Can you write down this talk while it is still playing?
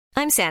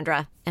I'm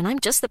Sandra, and I'm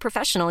just the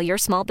professional your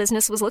small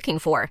business was looking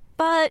for.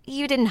 But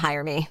you didn't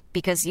hire me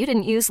because you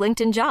didn't use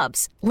LinkedIn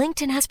Jobs.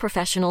 LinkedIn has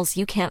professionals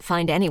you can't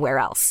find anywhere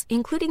else,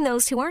 including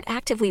those who aren't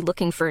actively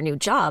looking for a new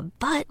job,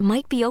 but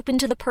might be open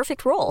to the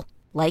perfect role,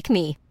 like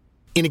me.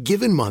 In a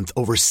given month,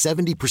 over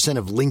 70%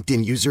 of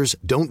LinkedIn users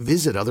don't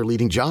visit other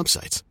leading job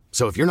sites.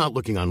 So if you're not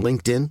looking on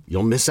LinkedIn,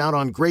 you'll miss out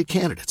on great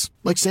candidates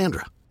like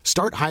Sandra.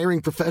 Start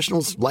hiring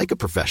professionals like a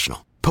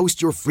professional.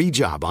 Post your free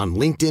job on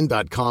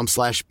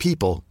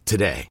linkedin.com/people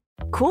today.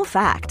 Cool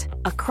fact,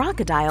 a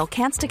crocodile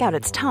can't stick out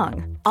its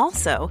tongue.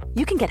 Also,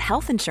 you can get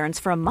health insurance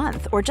for a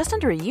month or just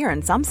under a year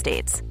in some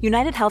states.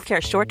 United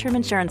Healthcare short-term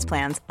insurance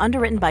plans,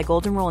 underwritten by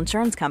Golden Rule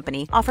Insurance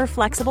Company, offer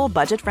flexible,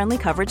 budget-friendly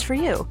coverage for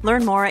you.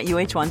 Learn more at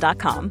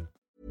uh1.com.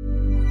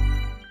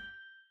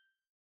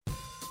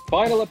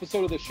 Final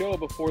episode of the show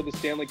before the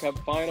Stanley Cup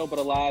Final, but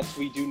alas,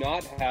 we do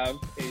not have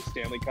a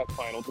Stanley Cup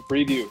Final to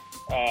preview.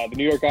 The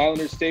New York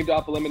Islanders staved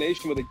off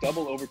elimination with a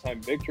double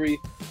overtime victory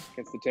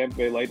against the Tampa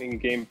Bay Lightning in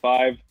Game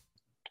 5.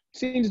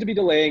 Seems to be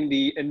delaying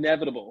the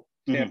inevitable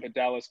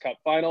Tampa-Dallas Cup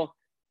Final,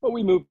 but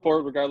we move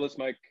forward regardless.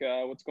 Mike,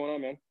 what's going on,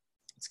 man?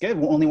 It's good.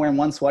 We're only wearing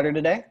one sweater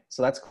today,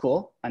 so that's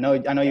cool. I know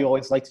you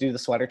always like to do the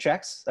sweater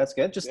checks. That's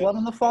good. Just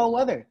loving the fall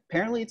weather.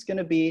 Apparently, it's going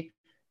to be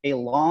a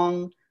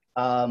long,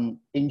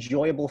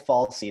 enjoyable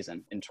fall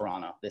season in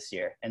Toronto this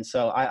year. And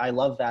so I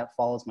love that.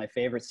 Fall is my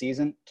favorite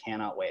season.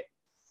 Cannot wait.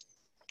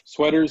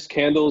 Sweaters,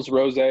 candles,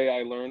 rosé.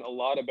 I learn a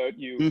lot about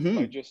you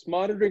by just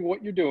monitoring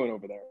what you're doing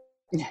over there.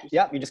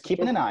 Yeah, you're just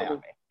keeping an eye on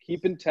me.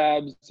 Keeping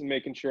tabs and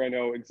making sure I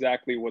know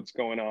exactly what's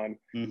going on.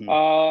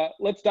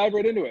 Let's dive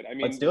right into it. I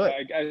mean, let's do it.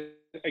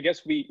 I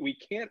guess we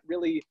can't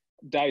really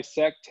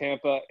dissect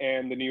Tampa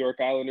and the New York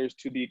Islanders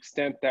to the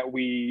extent that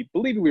we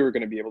believed we were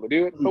going to be able to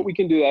do it, but we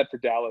can do that for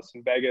Dallas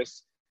and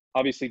Vegas.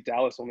 Obviously,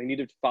 Dallas only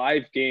needed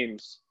 5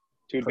 games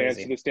to advance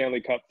to the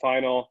Stanley Cup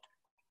Final.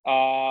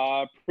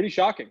 Pretty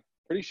shocking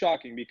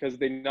because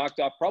they knocked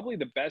off probably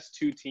the best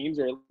 2 teams,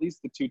 or at least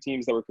the 2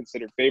 teams that were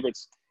considered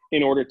favorites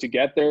in order to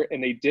get there.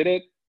 And they did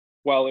it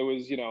while it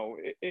was,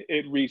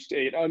 it reached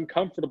an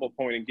uncomfortable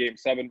point in Game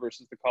 7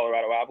 versus the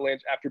Colorado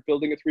Avalanche after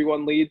building a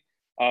 3-1 lead.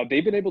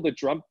 They've been able to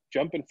jump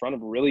in front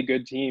of really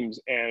good teams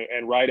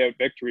and ride out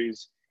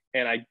victories.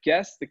 And I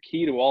guess the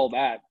key to all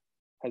that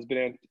has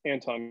been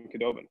Anton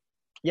Khudobin.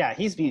 Yeah,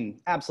 he's been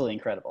absolutely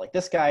incredible. Like,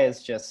 this guy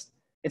is just,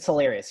 it's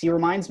hilarious. He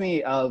reminds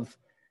me of,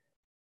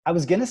 I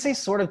was going to say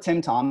sort of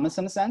Tim Thomas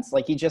in a sense.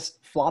 Like, he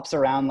just flops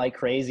around like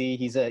crazy.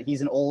 He's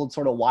an old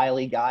sort of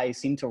wily guy. He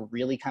seemed to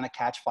really kind of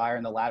catch fire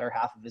in the latter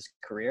half of his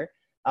career.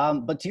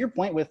 But to your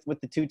point with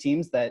the 2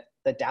 teams that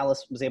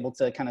Dallas was able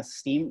to kind of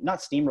not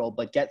steamroll,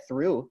 but get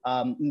through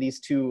in these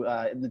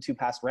in the 2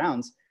 past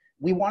rounds,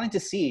 we wanted to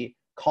see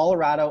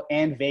Colorado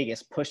and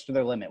Vegas push to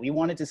their limit. We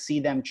wanted to see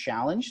them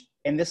challenged,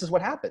 and this is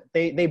what happened.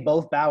 They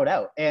both bowed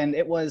out, and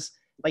it was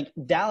like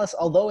Dallas,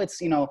 although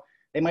it's,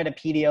 they might have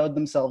PDO'd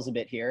themselves a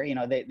bit here.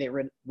 They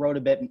wrote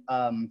a bit,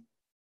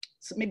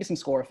 maybe some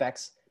score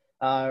effects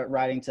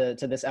riding to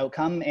this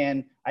outcome.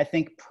 And I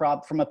think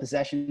from a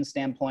possession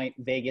standpoint,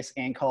 Vegas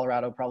and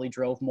Colorado probably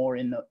drove more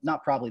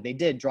they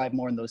did drive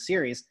more in those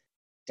series.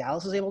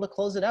 Dallas was able to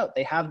close it out.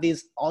 They have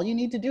all you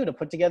need to do to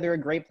put together a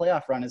great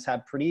playoff run is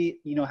have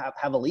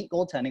have elite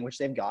goaltending, which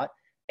they've got,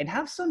 and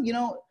have some,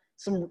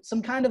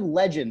 some kind of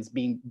legends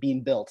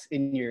being built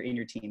in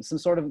your team.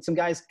 Some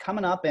guys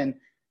coming up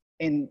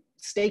and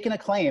staking a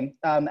claim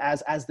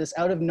as this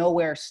out of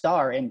nowhere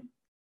star. And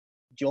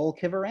Joel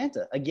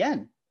Kiviranta,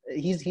 again,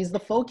 he's the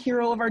folk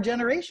hero of our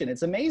generation.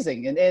 It's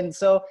amazing. And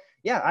so,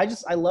 yeah,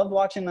 I love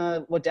watching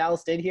what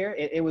Dallas did here.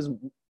 It was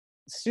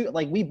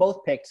like, we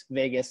both picked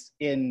Vegas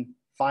in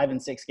 5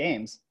 and 6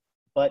 games,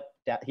 but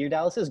here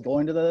Dallas is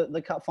going to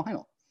the Cup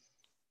Final.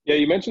 Yeah,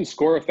 you mentioned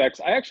score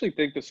effects. I actually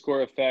think the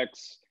score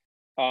effects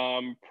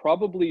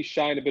probably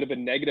shine a bit of a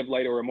negative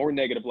light, or a more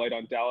negative light,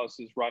 on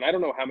Dallas's run. I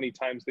don't know how many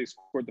times they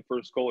scored the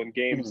first goal in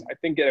games. I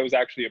think it was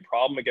actually a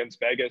problem against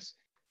Vegas,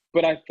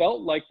 but I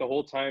felt like the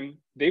whole time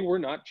they were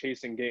not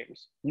chasing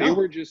games. No. They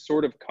were just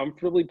sort of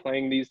comfortably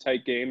playing these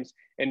tight games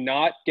and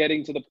not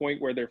getting to the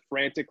point where they're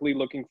frantically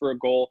looking for a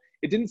goal.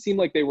 It didn't seem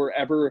like they were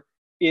ever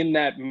in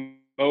that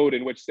mode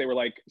in which they were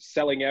like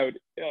selling out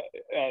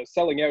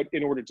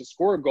in order to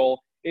score a goal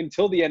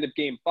until the end of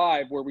Game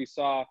 5, where we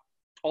saw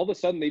all of a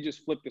sudden they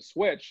just flipped the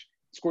switch,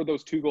 scored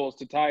those 2 goals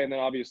to tie, and then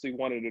obviously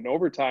won it in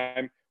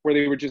overtime, where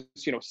they were just,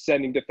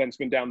 sending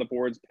defensemen down the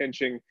boards,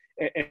 pinching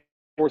and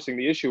forcing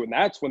the issue. And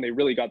that's when they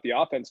really got the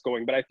offense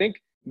going. But I think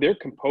their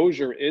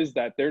composure is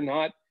that they're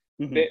not,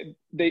 they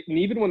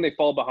even when they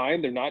fall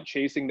behind, they're not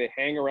chasing. They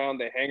hang around,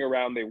 they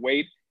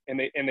wait, and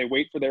they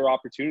wait for their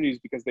opportunities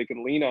because they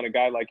can lean on a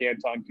guy like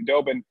Anton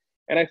Khudobin.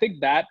 And I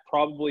think that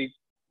probably,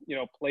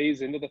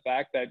 plays into the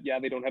fact that, yeah,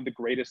 they don't have the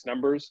greatest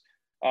numbers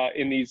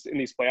in these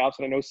playoffs.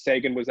 And I know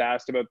Sagan was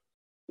asked about,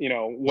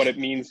 what it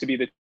means to be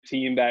the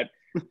team that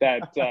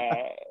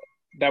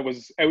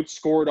was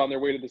outscored on their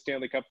way to the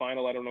Stanley Cup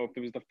Final. I don't know if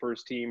it was the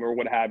first team or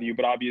what have you,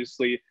 but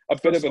obviously a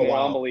bit of an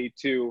anomaly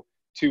to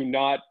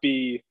not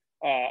be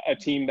a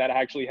team that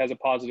actually has a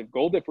positive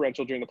goal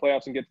differential during the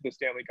playoffs and get to the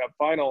Stanley Cup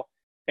Final.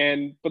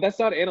 But that's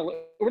not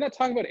we're not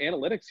talking about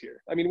analytics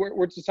here. I mean,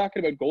 we're just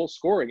talking about goal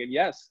scoring. And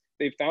yes,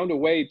 they found a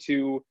way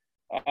to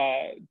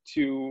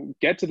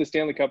get to the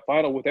Stanley Cup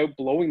final without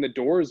blowing the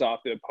doors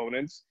off the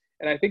opponents.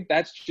 And I think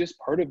that's just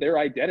part of their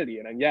identity.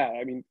 And yeah,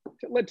 I mean,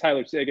 let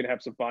Tyler Seguin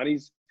have some fun.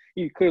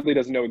 He clearly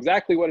doesn't know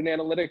exactly what an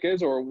analytic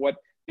is or what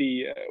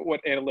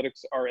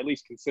analytics are at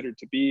least considered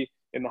to be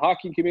in the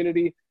hockey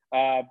community.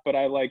 But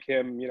I like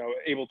him,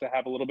 able to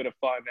have a little bit of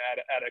fun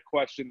at a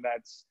question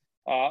that's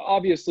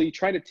obviously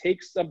trying to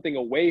take something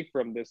away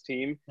from this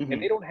team. Mm-hmm.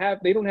 And they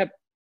don't have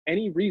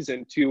any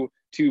reason to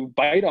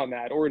bite on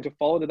that or to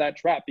fall into that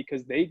trap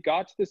because they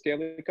got to the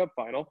Stanley Cup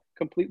final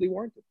completely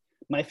warranted.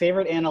 My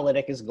favorite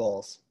analytic is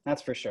goals.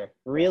 That's for sure.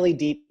 Really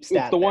deep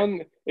stat.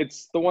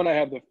 It's the one I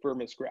have the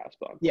firmest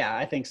grasp on. Yeah,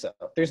 I think so.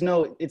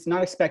 It's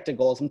not expected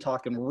goals. I'm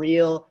talking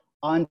real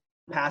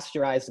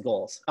unpasteurized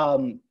goals.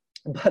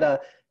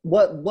 But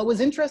what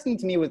was interesting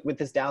to me with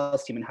this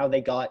Dallas team and how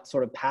they got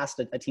sort of past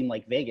a team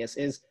like Vegas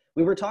is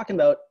we were talking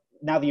about,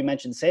 now that you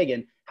mentioned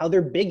Seguin, how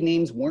their big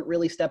names weren't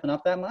really stepping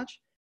up that much.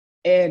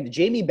 And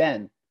Jamie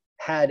Benn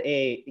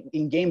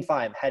in game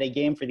 5, had a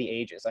game for the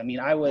ages. I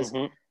mean, I was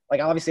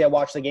obviously I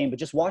watched the game, but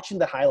just watching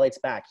the highlights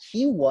back,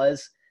 he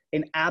was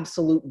an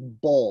absolute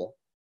bull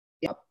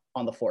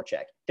on the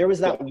forecheck. There was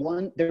that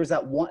one,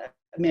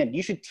 man,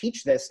 you should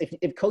teach this.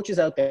 If coaches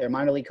out there,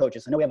 minor league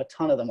coaches, I know we have a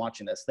ton of them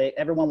watching this.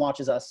 Everyone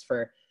watches us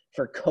for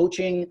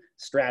coaching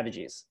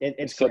strategies.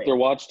 It's set great. Their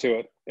watch to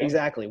it. Yeah.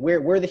 Exactly.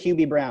 We're the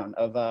Hubie Brown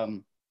of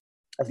the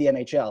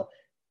NHL.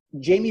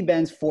 Jamie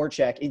Benn's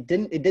forecheck, it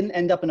didn't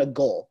end up in a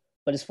goal,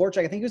 but his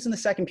forecheck, I think it was in the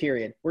second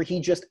period, where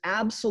he just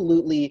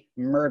absolutely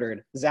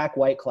murdered Zach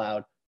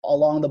Whitecloud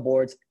along the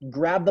boards,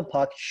 grabbed the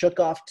puck, shook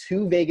off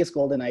 2 Vegas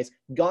Golden Knights,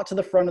 got to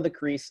the front of the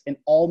crease, and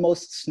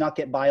almost snuck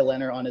it by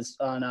Leonard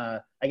I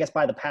guess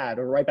by the pad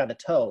or right by the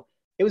toe.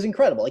 It was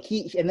incredible.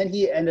 And then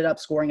he ended up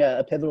scoring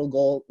a pivotal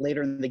goal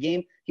later in the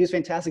game. He was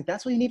fantastic.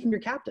 That's what you need from your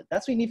captain.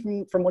 That's what you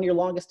need from one of your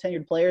longest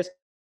tenured players.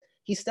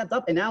 He stepped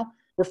up, and now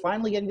we're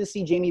finally getting to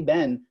see Jamie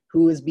Benn,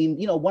 who has been,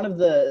 one of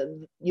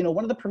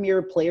the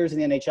premier players in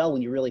the NHL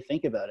when you really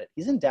think about it.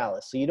 He's in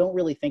Dallas, so you don't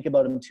really think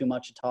about him too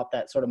much atop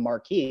that sort of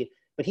marquee.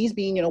 But he's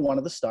being, one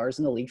of the stars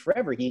in the league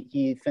forever.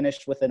 He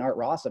finished with an Art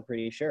Ross, I'm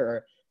pretty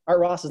sure. Art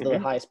Ross is the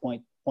highest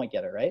point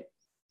getter, right?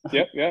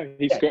 Yeah. I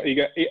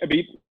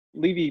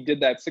believe he did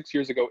that 6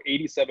 years ago,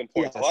 87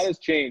 points. Yes. A lot has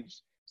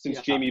changed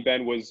since Jamie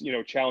Benn was,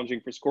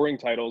 challenging for scoring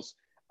titles.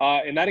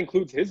 And that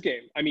includes his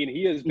game. I mean,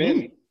 he has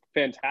been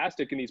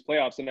fantastic in these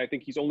playoffs, and I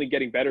think he's only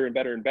getting better and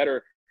better and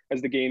better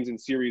as the games and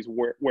series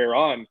wear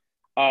on.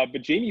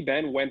 But Jamie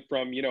Benn went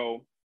from,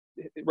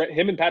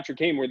 him and Patrick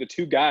Kane were the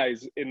two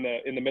guys in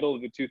the middle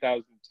of the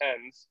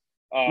 2010s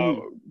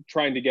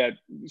trying to get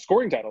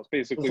scoring titles,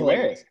 basically,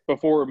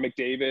 before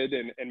McDavid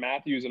and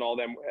Matthews and all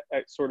them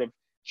sort of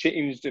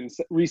changed and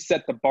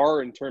reset the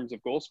bar in terms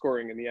of goal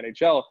scoring in the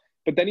NHL.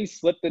 But then he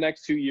slipped the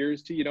next 2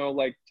 years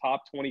to,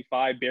 top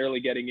 25, barely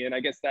getting in. I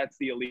guess that's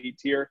the elite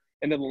tier.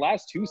 And then the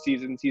last 2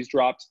 seasons, he's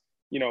dropped,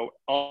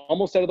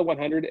 almost out of the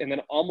 100 and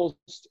then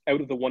almost out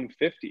of the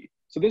 150.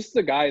 So this is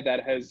a guy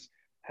that has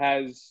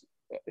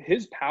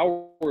his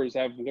powers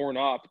have worn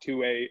off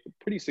to a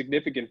pretty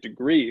significant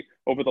degree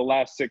over the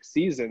last 6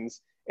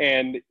 seasons.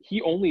 And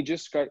he only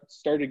just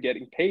started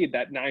getting paid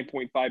that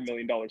 $9.5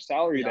 million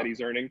salary that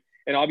he's earning.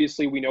 And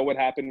obviously we know what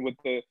happened with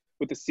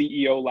the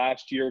CEO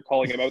last year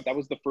calling him out. That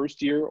was the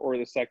first year or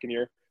the second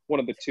year, one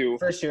of the two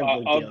first year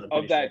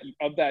of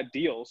that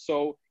deal.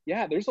 So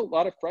yeah, there's a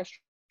lot of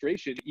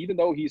frustration, even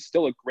though he's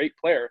still a great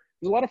player.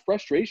 There's a lot of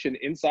frustration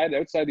inside and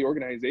outside the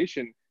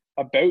organization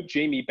about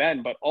Jamie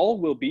Benn, but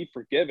all will be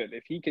forgiven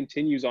if he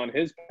continues on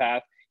his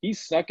path. He's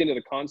snuck into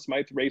the Conn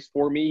Smythe race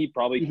for me. He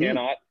probably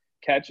cannot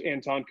catch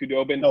Anton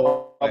Khudobin,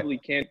 probably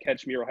can't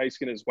catch Miro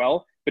Heiskanen as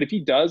well. But if he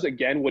does,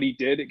 again, what he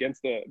did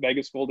against the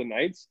Vegas Golden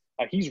Knights,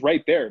 he's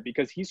right there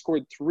because he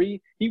scored 3.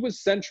 He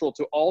was central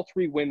to all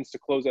 3 wins to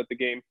close out the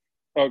game,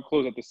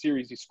 close out the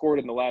series. He scored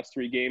in the last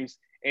 3 games,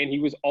 and he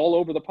was all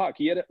over the puck.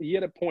 He had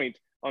a point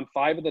on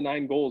 5 of the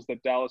 9 goals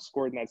that Dallas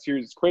scored in that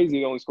series. It's crazy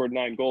they only scored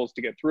 9 goals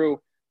to get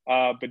through.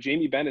 But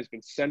Jamie Benn has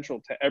been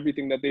central to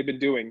everything that they've been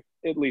doing,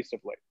 at least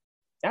of late.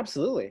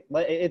 Absolutely.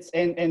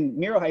 And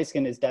Miro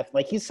Heiskanen is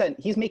definitely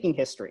he's making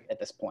history at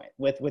this point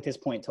with his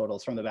point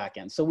totals from the back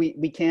end. So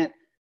we can't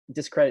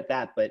discredit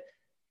that, but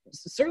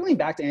certainly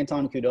back to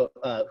Anton Khudobin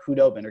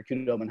or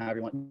Khudobin, however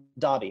you want,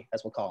 Dobby,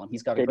 as we'll call him.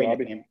 He's got a great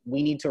nickname.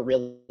 We need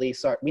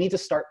to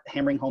start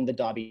hammering home the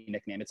Dobby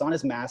nickname. It's on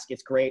his mask.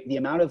 It's great.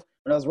 When I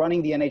was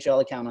running the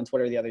NHL account on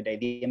Twitter the other day,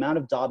 the amount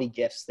of Dobby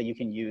gifts that you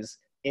can use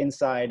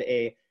inside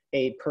a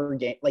per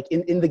game, like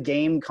in the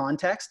game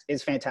context,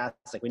 is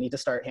fantastic. We need to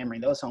start hammering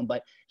those home.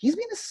 But he's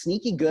been a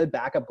sneaky good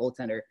backup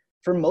goaltender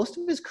for most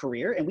of his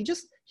career, and he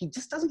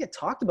just doesn't get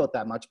talked about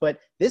that much. But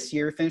this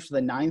year finished with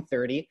a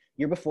 930,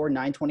 year before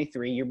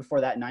 923, year before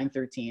that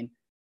 913,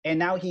 and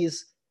now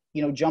he's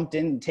jumped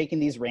in and taken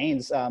these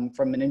reins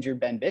from an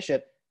injured Ben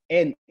Bishop,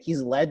 and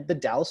he's led the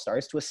Dallas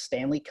Stars to a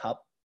Stanley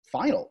Cup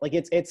final. Like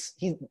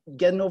he's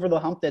getting over the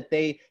hump that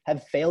they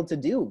have failed to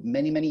do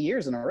many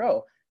years in a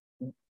row.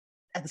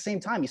 at the same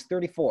time, he's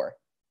 34.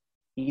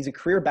 He's a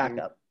career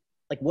backup.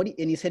 Like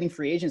and he's hitting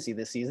free agency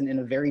this season in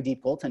a very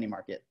deep goaltending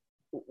market.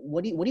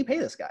 What do you pay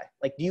this guy?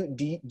 Like, do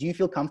you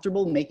feel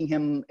comfortable making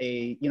him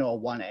a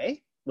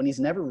 1A when he's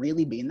never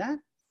really been that?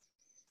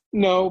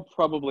 No,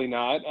 probably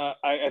not.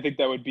 I think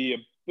that would be a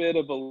bit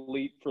of a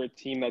leap for a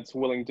team that's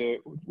willing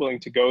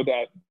to go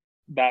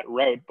that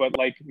route. But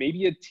like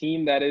maybe a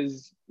team that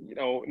is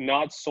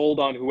not sold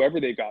on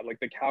whoever they got, like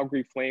the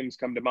Calgary Flames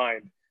come to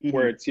mind,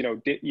 where it's you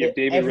have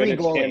David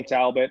Rittich, Cam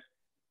Talbot.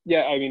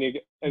 Yeah, I mean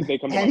they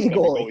come to mind with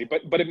every goalie,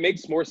 but it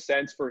makes more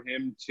sense for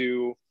him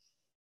to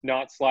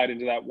not slide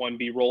into that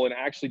 1B role and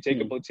actually take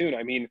a platoon.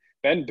 I mean,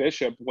 Ben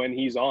Bishop, when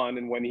he's on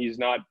and when he's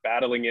not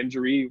battling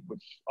injury,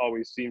 which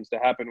always seems to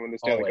happen when the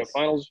Stanley Cup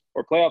Finals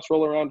or playoffs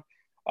roll around,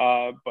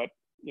 but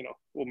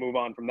we'll move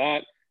on from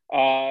that.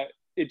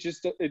 It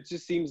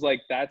just seems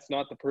like that's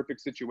not the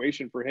perfect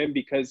situation for him,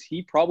 because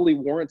he probably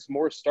warrants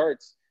more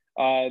starts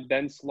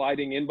than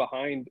sliding in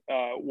behind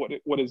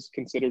what is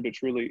considered a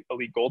truly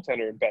elite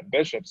goaltender in Ben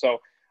Bishop. So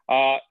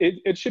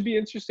it should be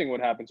interesting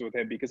what happens with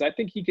him, because I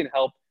think he can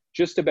help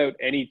just about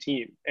any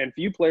team. And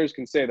few players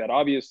can say that.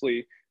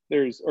 Obviously,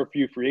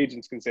 few free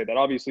agents can say that.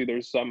 Obviously,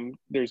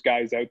 there's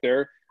guys out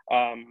there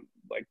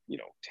like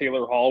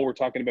Taylor Hall. We're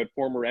talking about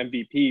former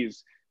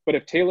MVPs. But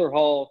if Taylor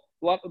Hall,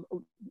 not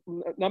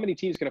many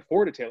teams can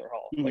afford a Taylor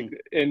Hall,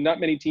 and not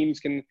many teams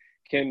can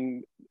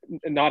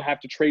not have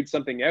to trade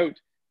something out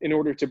in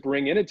order to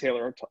bring in a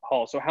Taylor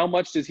Hall. So how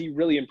much does he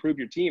really improve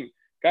your team?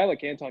 A guy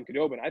like Anton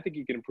Khudobin, I think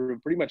he can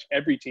improve pretty much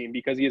every team,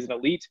 because he is an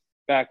elite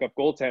backup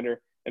goaltender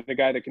and the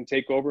guy that can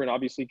take over and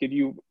obviously give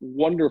you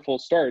wonderful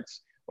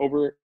starts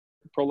over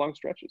prolonged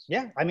stretches.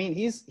 Yeah, I mean,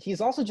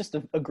 he's also just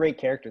a great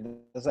character.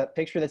 There's that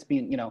picture that's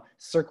been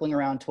circling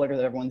around Twitter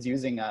that everyone's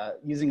using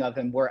of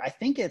him, where I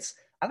think I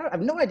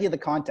have no idea the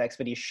context,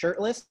 but he's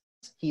shirtless,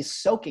 he's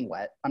soaking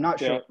wet. I'm not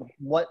sure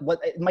what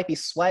it might be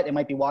sweat, it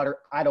might be water,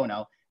 I don't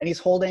know. And he's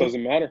holding.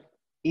 Doesn't matter.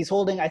 He's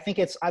holding, I think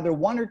it's either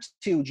one or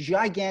two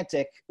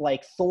gigantic,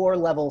 like Thor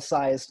level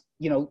sized,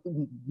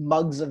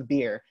 mugs of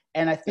beer.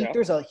 And I think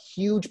there's a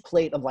huge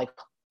plate of like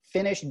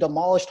finished,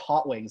 demolished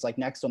hot wings like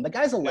next to him. The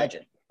guy's a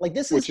legend. Like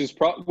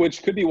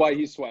which could be why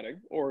he's sweating,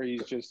 or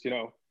he's just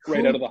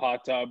right out of the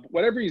hot tub.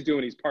 Whatever he's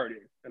doing, he's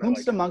partying.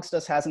 Who's amongst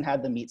us hasn't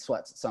had the meat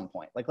sweats at some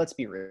point? Like, let's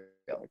be real.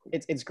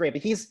 It's great,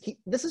 but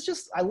this is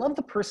just, I love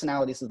the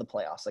personalities of the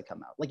playoffs that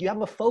come out. Like, you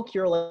have a folk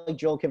hero like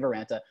Joel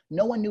Kiviranta.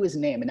 No one knew his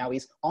name, and now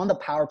he's on the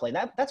power play.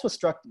 That's what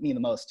struck me the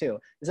most too,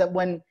 is that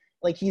when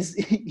like he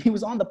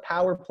was on the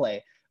power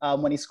play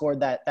when he scored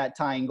that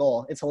tying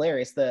goal. It's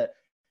hilarious. The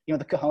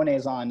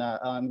cojones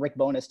on Rick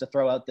Bowness to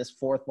throw out this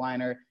fourth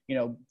liner,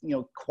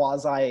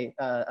 quasi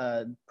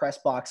press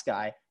box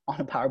guy on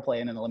a power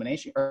play in an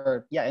elimination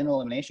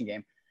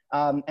game.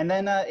 And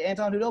then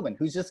Anton Khudobin,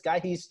 who's just guy,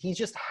 he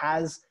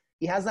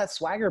has that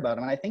swagger about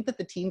him. And I think that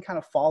the team kind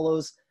of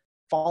follows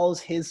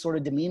his sort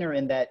of demeanor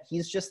in that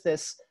he's just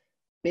this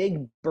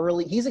big,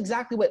 burly, he's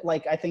exactly what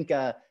like I think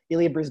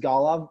Ilya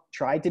Bryzgalov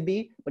tried to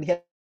be, but he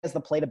has the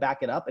play to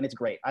back it up, and it's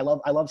great. I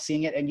love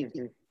seeing it,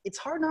 and it's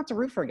hard not to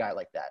root for a guy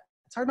like that.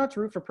 It's hard not to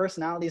root for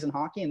personalities in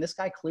hockey, and this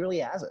guy clearly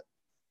has it.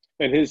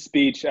 And his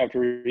speech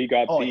after he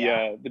got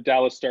the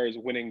Dallas Stars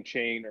winning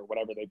chain, or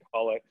whatever they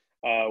call it,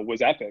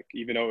 was epic,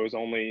 even though it was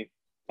only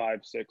 5-6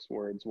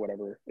 words,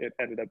 whatever it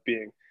ended up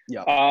being.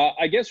 Yeah.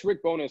 I guess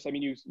Rick Bowness, I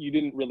mean, you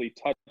didn't really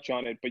touch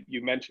on it, but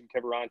you mentioned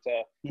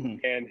Kiviranta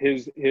and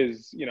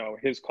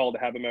his call to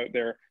have him out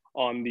there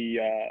on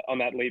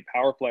that late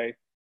power play.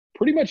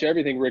 Pretty much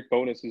everything Rick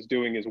Bowness is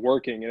doing is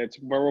working, and it's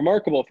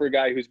remarkable for a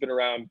guy who's been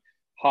around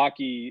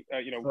hockey,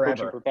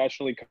 coaching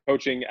professionally,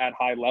 coaching at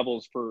high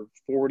levels for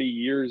 40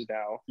 years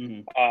now,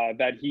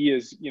 that he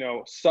is,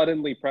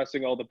 suddenly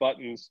pressing all the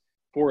buttons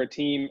for a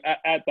team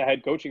at the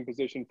head coaching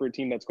position for a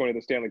team that's going to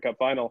the Stanley Cup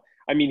final.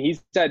 I mean,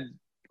 he's had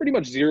pretty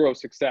much zero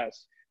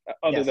success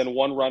other than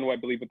one run, I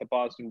believe, with the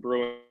Boston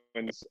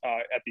Bruins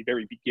at the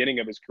very beginning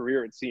of his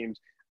career, it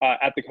seems,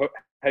 at the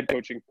head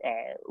coaching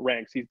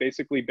ranks. He's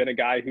basically been a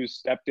guy who's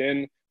stepped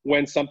in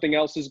when something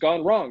else has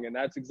gone wrong. And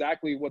that's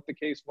exactly what the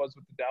case was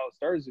with the Dallas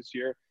Stars this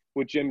year,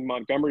 with Jim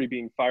Montgomery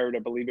being fired, I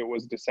believe it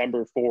was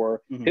December,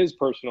 for his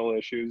personal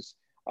issues,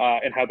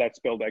 and how that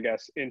spilled, I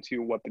guess,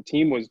 into what the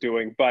team was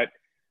doing. But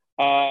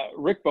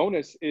Rick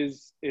Bowness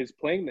is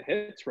playing the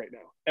hits right now.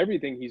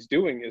 Everything he's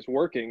doing is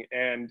working.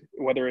 And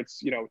whether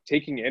it's,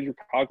 taking Andrew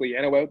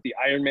Cogliano out, the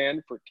Iron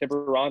Man, for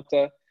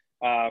Kiviranta,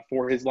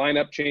 for his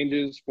lineup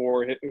changes,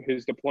 for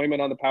his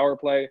deployment on the power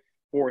play,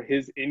 for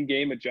his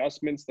in-game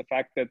adjustments, the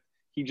fact that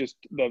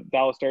the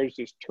Dallas Stars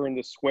just turned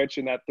the switch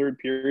in that third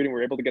period and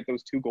were able to get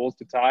those 2 goals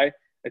to tie.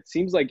 It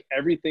seems like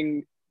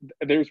everything,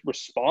 there's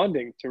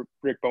responding to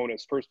Rick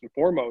Bowness first and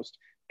foremost,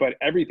 but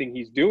everything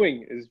he's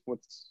doing is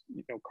what's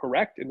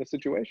correct in the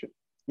situation.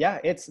 Yeah,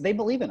 they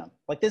believe in him.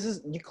 Like,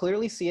 you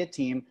clearly see a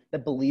team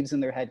that believes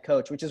in their head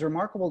coach, which is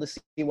remarkable to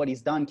see what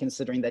he's done,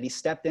 considering that he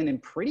stepped in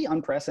pretty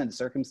unprecedented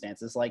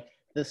circumstances. Like,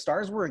 the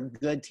Stars were a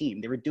good team.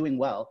 They were doing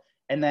well.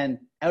 And then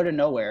out of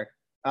nowhere,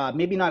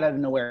 maybe not out of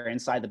nowhere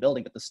inside the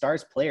building, but the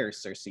Stars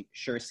players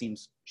sure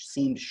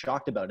seemed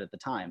shocked about it at the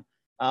time.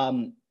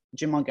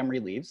 Jim Montgomery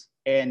leaves,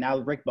 and now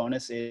Rick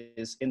Bowness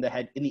is in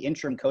the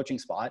interim coaching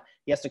spot.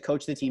 He has to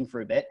coach the team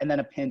for a bit, and then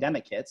a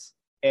pandemic hits,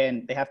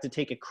 and they have to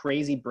take a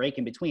crazy break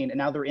in between. And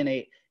now they're in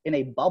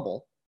a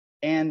bubble,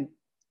 and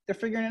they're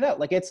figuring it out.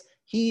 Like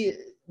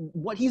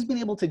what he's been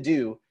able to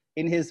do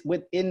in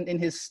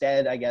his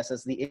stead, I guess,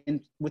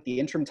 with the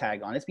interim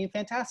tag on, it's been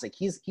fantastic.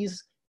 He's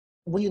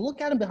when you look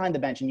at him behind the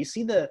bench and you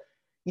see the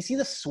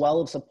swell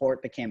of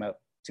support that came out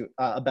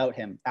about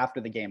him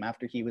after the game,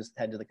 after he was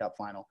head to the Cup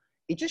final.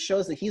 It just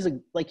shows that he's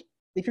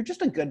if you're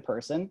just a good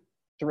person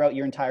throughout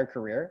your entire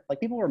career, like,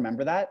 people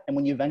remember that. And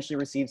when you eventually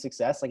receive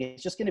success, like,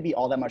 it's just going to be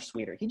all that much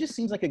sweeter. He just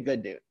seems like a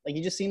good dude. Like,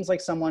 he just seems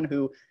like someone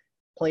who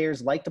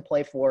players like to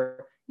play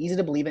for, easy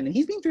to believe in. And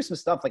he's been through some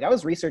stuff. Like, I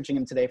was researching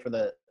him today for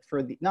the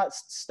not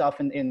stuff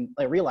in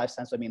like real life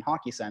sense, but I mean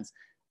hockey sense.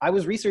 I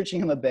was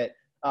researching him a bit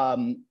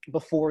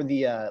before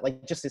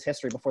the just his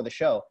history before the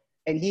show.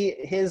 And he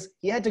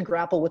had to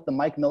grapple with the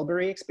Mike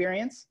Milbury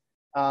experience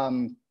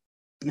in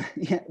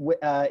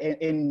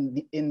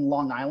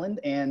Long Island,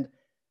 and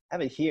I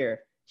have it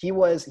here. He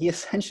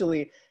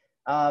essentially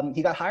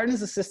he got hired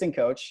as assistant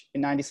coach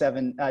in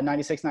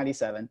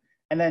 96-97,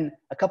 and then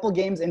a couple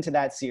games into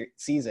that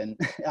season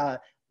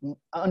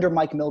under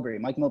Mike Milbury.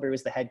 Mike Milbury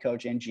was the head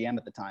coach and GM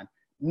at the time.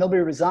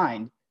 Milbury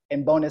resigned,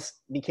 and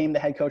Bowness became the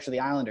head coach of the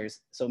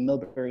Islanders. So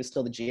Milbury was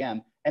still the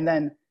GM, and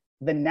then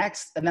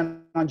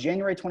on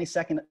January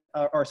 22nd,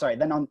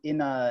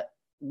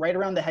 right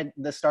around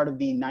the start of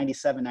the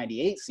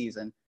 97-98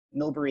 season,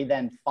 Milbury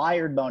then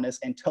fired Bowness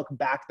and took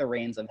back the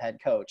reins of head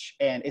coach.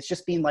 And it's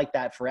just been like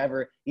that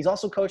forever. He's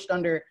also coached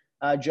under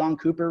John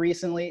Cooper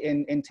recently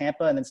in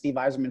Tampa, and then Steve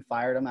Yzerman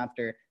fired him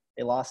after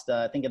they lost,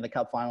 I think, in the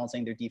Cup final,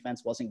 saying their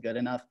defense wasn't good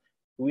enough.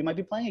 Who we might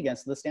be playing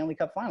against in the Stanley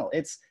Cup final.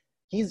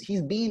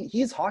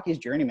 He's hockey's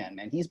journeyman,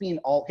 man. His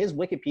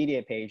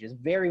Wikipedia page is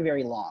very,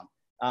 very long.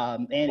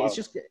 And wow.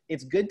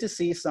 It's good to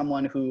see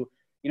someone who,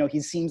 he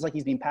seems like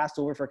he's been passed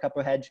over for a couple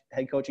of head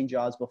coaching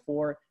jobs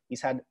before.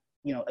 He's had,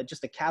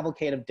 just a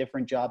cavalcade of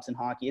different jobs in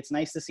hockey. It's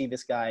nice to see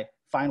this guy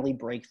finally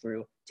break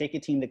through, take a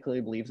team that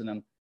clearly believes in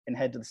him, and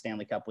head to the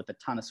Stanley Cup with a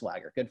ton of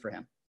swagger. Good for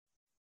him.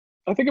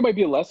 I think it might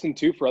be a lesson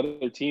too for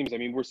other teams. I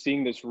mean, we're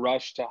seeing this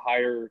rush to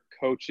hire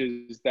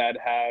coaches that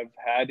have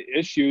had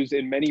issues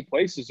in many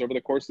places over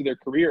the course of their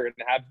career and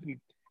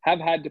have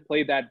had to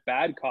play that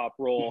bad cop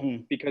role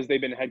because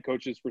they've been head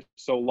coaches for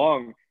so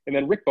long. And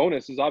then Rick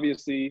Bowness has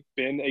obviously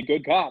been a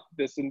good cop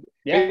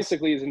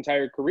basically his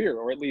entire career,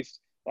 or at least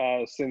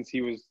since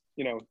he was,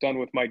 done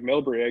with Mike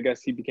Milbury. I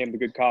guess he became the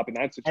good cop in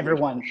that situation.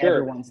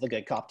 Everyone's the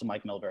good cop to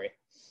Mike Milbury.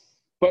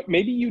 But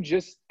maybe you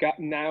just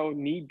now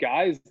need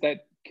guys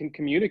that can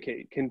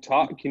communicate, can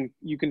talk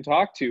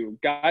to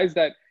guys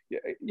that,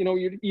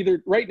 you're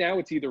either right now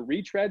it's either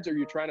retreads or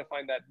you're trying to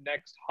find that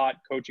next hot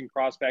coaching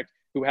prospect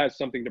who has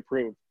something to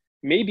prove.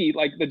 Maybe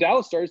like the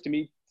Dallas Stars to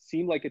me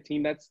seem like a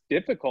team that's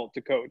difficult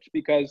to coach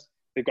because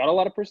they've got a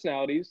lot of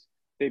personalities.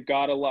 They've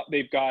got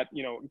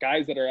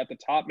guys that are at the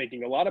top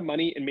making a lot of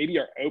money and maybe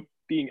are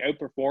being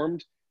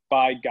outperformed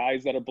by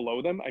guys that are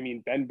below them. I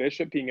mean, Ben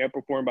Bishop being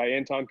outperformed by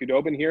Anton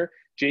Khudobin here,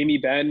 Jamie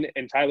Benn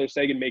and Tyler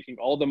Seguin making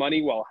all the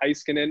money while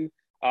Heiskanen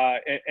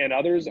and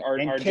others are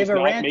just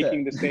not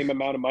making the same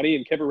amount of money.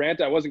 And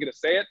Kiviranta, I wasn't going to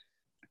say it,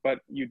 but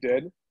you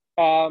did.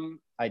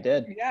 I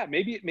did. Yeah,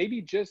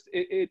 maybe just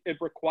it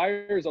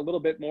requires a little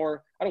bit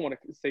more. I don't want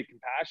to say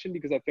compassion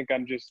because I think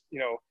I'm just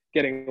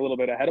getting a little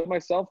bit ahead of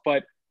myself.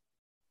 But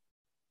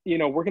we're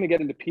going to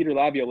get into Peter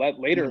Laviolette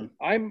later.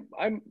 I'm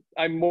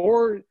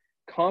more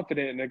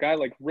confident in a guy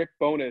like Rick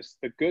Bowness,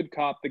 the good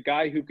cop, the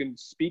guy who can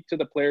speak to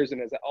the players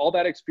and has all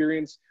that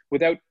experience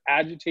without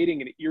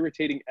agitating and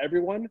irritating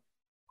everyone,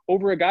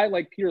 over a guy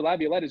like Peter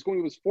Laviolette is going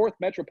to his fourth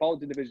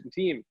Metropolitan Division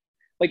team.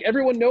 Like,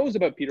 everyone knows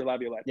about Peter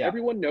Laviolette. Yeah.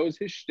 Everyone knows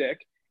his shtick.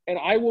 And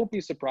I won't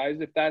be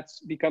surprised if that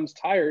becomes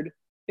tired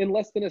in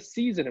less than a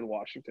season in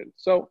Washington.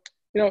 So,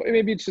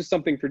 maybe it's just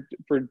something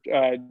for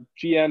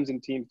GMs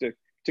and teams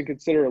to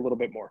consider a little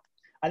bit more.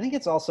 I think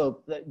it's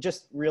also,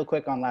 just real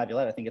quick on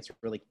Laviolette, I think it's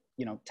really,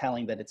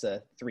 telling that it's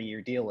a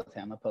 3-year deal with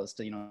him opposed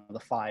to, the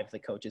 4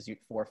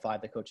 or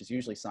 5 the coaches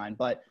usually sign.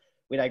 But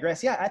we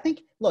digress. Yeah, I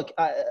think, look,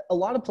 a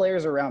lot of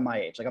players are around my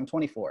age. Like, I'm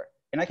 24.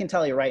 And I can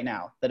tell you right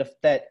now that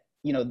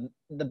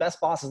the best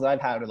bosses that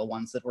I've had are the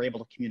ones that were able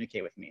to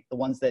communicate with me. The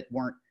ones that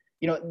weren't,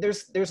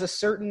 there's a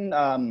certain,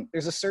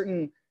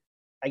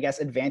 I guess,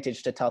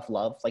 advantage to tough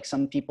love. Like,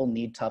 some people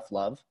need tough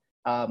love.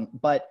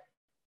 But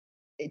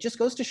it just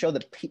goes to show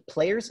that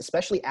players,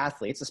 especially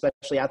athletes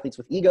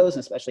with egos,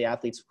 and especially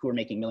athletes who are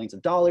making millions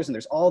of dollars, and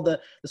there's all the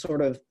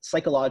sort of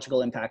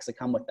psychological impacts that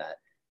come with that.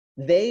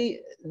 They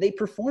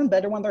perform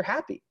better when they're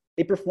happy.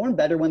 They perform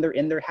better when they're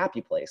in their happy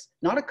place,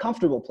 not a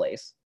comfortable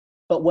place,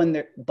 but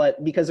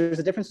because there's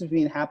a difference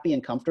between happy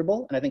and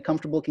comfortable. And I think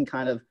comfortable can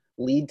kind of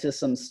lead to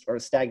some sort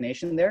of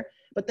stagnation there,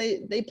 but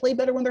they play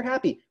better when they're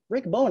happy.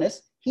 Rick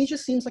Bowness, he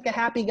just seems like a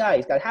happy guy.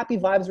 He's got happy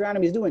vibes around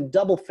him. He's doing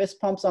double fist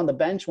pumps on the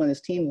bench when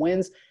his team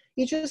wins.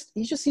 He just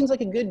seems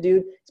like a good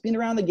dude. He's been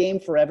around the game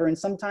forever, and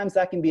sometimes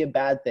that can be a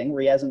bad thing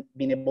where he hasn't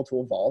been able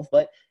to evolve.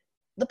 But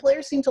the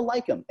players seem to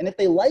like him. And if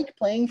they like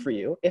playing for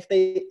you,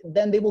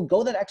 then they will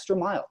go that extra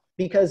mile.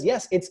 Because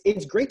yes,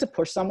 it's great to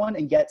push someone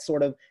and get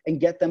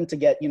them to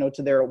get,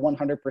 to their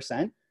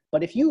 100%.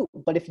 But if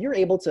you're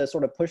able to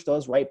sort of push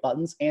those right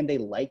buttons and they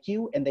like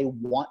you and they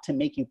want to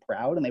make you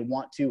proud and they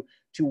want to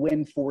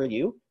win for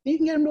you, you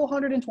can get them to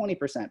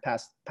 120%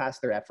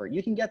 past their effort.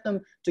 You can get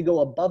them to go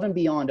above and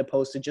beyond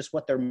opposed to just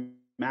what their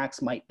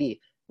max might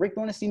be. Rick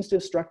Bowness seems to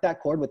have struck that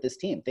chord with this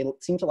team. They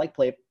seem to like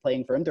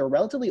playing for him. They're a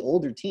relatively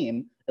older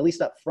team, at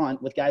least up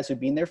front, with guys who've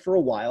been there for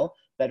a while,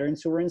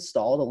 veterans who are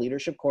installed, a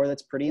leadership core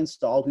that's pretty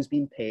installed, who's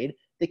being paid.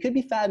 They could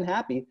be fat and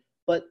happy,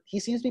 but he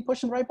seems to be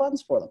pushing the right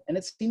buttons for them. And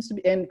it seems to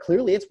be, and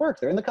clearly it's worked.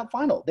 They're in the Cup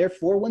final. They're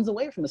 4 wins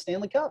away from the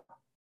Stanley Cup.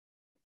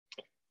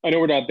 I know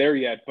we're not there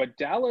yet, but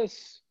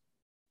Dallas,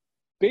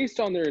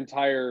 based on their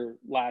entire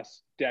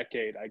last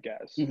decade, I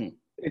guess,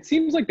 it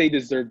seems like they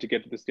deserve to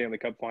get to the Stanley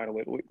Cup final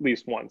at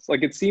least once.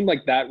 Like, it seemed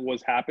like that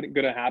was going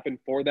to happen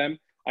for them.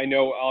 I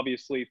know,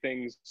 obviously,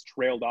 things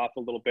trailed off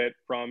a little bit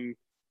from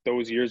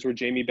those years where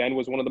Jamie Benn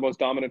was one of the most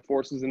dominant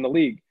forces in the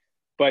league.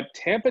 But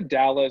Tampa,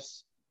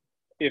 Dallas,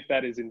 if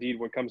that is indeed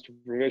what comes to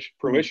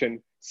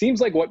fruition, seems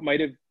like what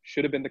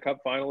should have been the Cup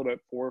final about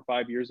 4 or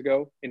 5 years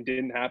ago and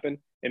didn't happen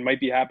and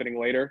might be happening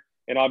later.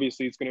 And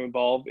obviously it's going to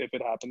involve, if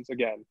it happens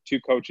again, 2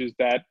 coaches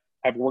that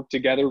have worked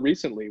together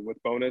recently with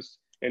Bowness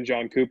and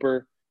John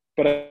Cooper.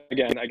 But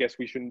again, I guess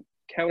we shouldn't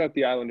count out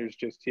the Islanders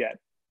just yet.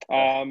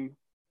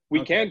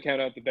 We can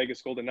count out the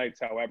Vegas Golden Knights,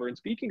 however. And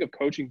speaking of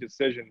coaching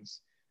decisions,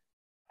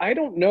 I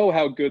don't know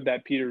how good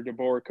that Peter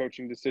DeBoer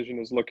coaching decision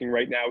is looking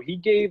right now. He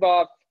gave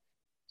off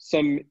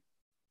some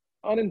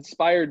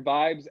uninspired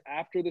vibes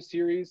after the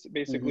series,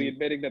 basically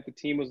admitting that the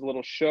team was a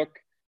little shook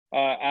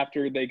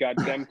after they got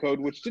Demko'd,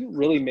 which didn't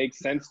really make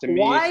sense to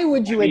me. Why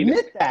would you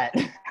admit that?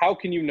 How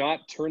can you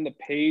not turn the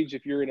page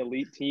if you're an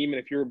elite team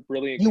and if you're a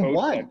brilliant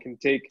coach that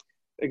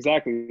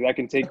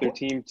can take their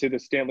team to the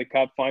Stanley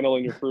Cup final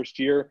in your first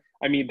year?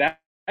 I mean, that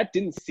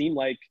didn't seem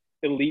like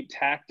elite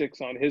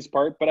tactics on his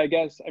part, but I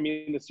guess,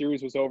 the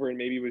series was over and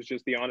maybe it was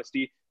just the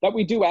honesty that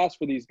we do ask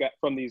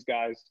from these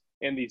guys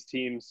and these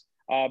teams.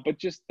 But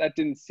just that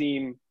didn't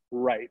seem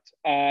right.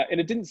 And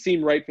it didn't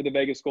seem right for the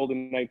Vegas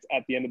Golden Knights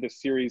at the end of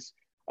this series.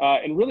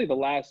 And really the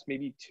last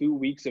maybe 2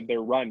 weeks of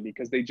their run,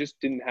 because they just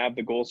didn't have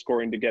the goal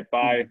scoring to get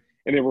by.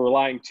 And they were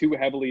relying too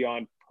heavily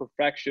on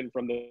perfection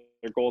from their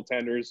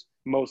goaltenders,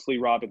 mostly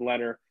Robin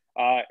Lehner.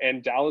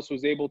 And Dallas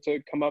was able to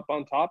come up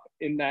on top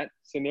in that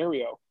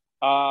scenario.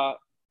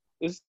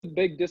 This is a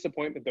big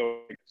disappointment,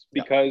 though,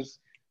 because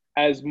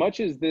as much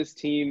as this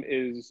team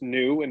is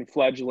new and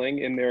fledgling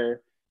in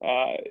their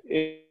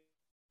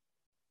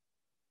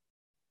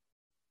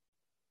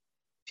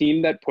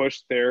team that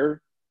pushed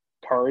their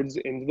cards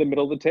into the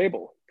middle of the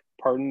table,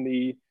 pardon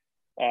the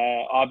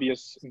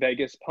obvious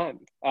Vegas pun.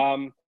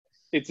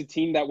 It's a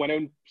team that went out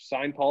and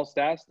signed Paul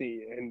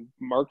Stastny and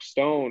Mark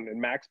Stone and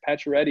Max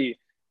Pacioretty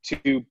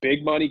to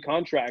big money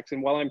contracts.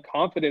 And while I'm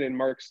confident in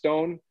Mark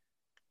Stone,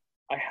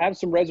 I have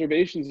some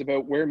reservations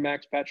about where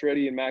Max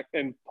Pacioretty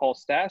and Paul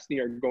Stastny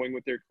are going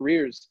with their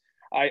careers.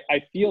 I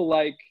feel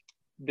like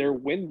their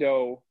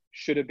window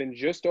should have been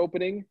just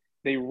opening.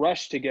 They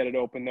rushed to get it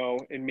open, though,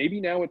 and maybe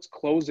now it's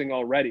closing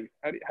already.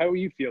 How are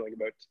you feeling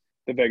about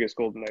the Vegas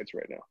Golden Knights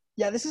right now?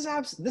 Yeah, this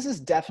is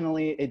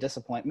definitely a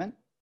disappointment.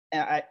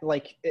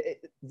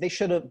 They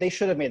should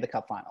have made the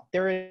Cup final.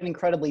 They're an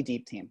incredibly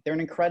deep team.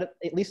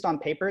 At least on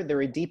paper,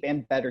 they're a deep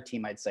and better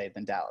team, I'd say,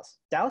 than Dallas.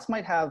 Dallas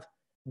might have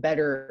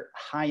better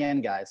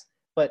high-end guys,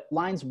 but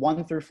lines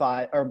 1 through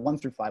 4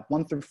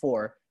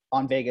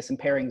 on Vegas and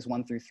pairings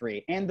 1 through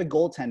 3, and the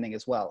goaltending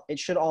as well. It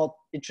should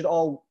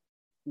all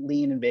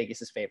lean in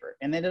Vegas's favor,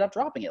 and they ended up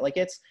dropping it.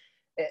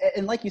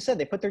 And like you said,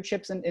 they put their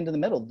chips into the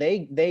middle.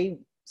 They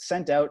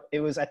sent out, it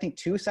was I think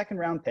 2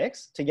 second-round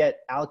picks to get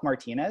Alec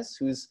Martinez,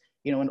 who's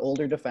an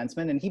older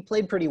defenseman, and he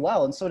played pretty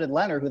well, and so did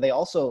Lehner, who they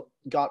also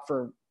got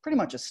for pretty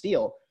much a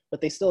steal,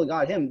 but they still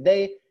got him.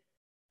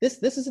 This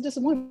is a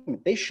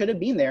disappointment. They should have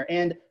been there.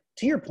 And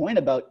to your point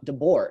about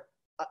DeBoer,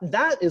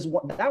 that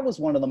was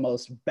one of the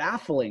most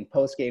baffling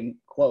post-game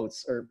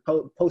quotes or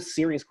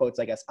post-series quotes,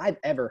 I guess, I've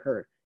ever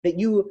heard. That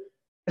you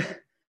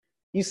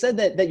said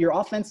that your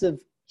offensive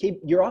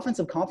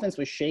confidence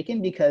was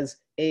shaken because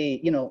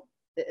a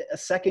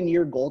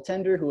second-year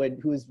goaltender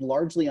who is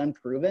largely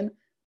unproven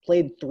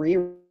played 3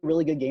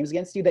 really good games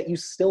against you, that you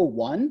still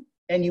won,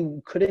 and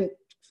you couldn't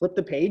flip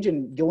the page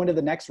and go into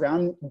the next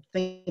round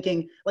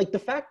thinking, like, the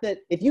fact that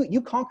if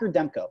you conquered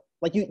Demko,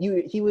 like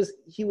he was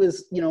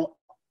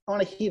on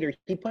a heater,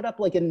 he put up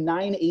like a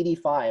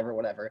 985 or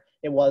whatever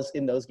it was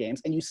in those games,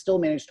 and you still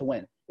managed to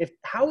win.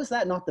 How is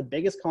that not the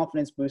biggest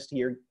confidence boost to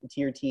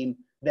your team?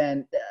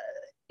 Then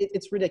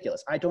it's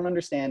ridiculous. I don't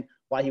understand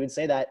why he would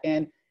say that,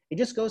 and it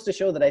just goes to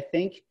show that I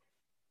think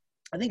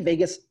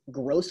Vegas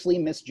grossly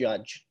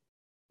misjudged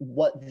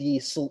what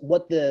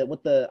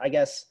the I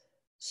guess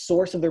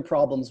source of their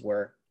problems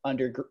were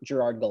under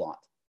Gerard Gallant,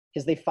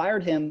 because they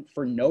fired him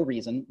for no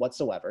reason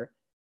whatsoever.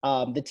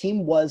 The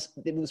team was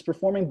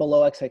performing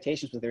below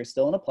expectations, but they were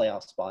still in a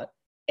playoff spot,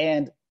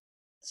 and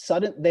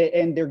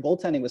and their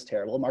goaltending was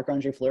terrible.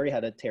 Marc-Andre Fleury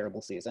had a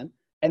terrible season.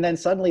 And then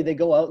suddenly they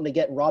go out and they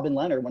get Robin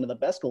Lehner, one of the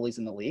best goalies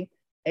in the league.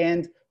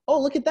 And,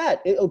 oh, look at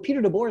that.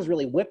 Peter DeBoer has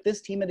really whipped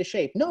this team into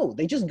shape. No,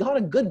 they just got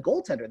a good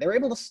goaltender. They were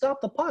able to stop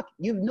the puck.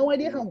 You have no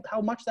idea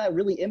how much that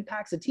really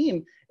impacts a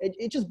team.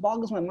 It just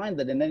boggles my mind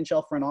that an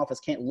NHL front office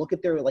can't look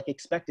at their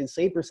expected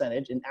save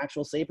percentage and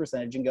actual save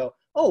percentage and go,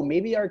 oh,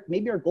 maybe our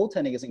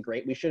goaltending isn't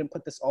great. We shouldn't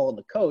put this all on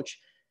the coach.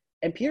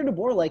 And Peter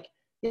DeBoer,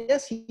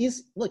 yes,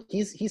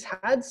 he's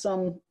had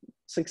some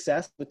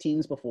success with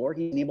teams before.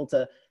 He's been able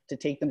to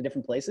take them to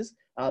different places,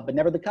 but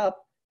never the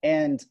cup.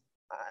 And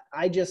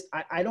I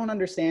don't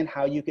understand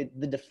how you could,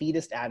 the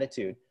defeatist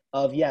attitude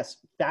of, yes,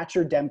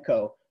 Thatcher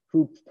Demko,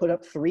 who put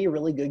up 3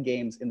 really good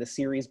games in the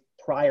series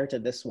prior to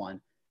this one,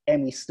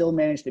 and we still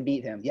managed to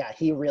beat him. Yeah,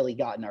 he really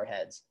got in our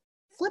heads.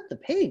 Flip the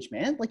page,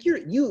 man.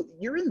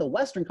 You're in the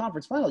Western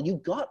Conference Final.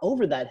 You got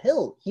over that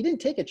hill. He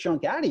didn't take a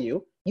chunk out of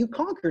you. You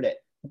conquered it.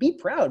 Be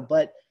proud.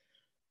 But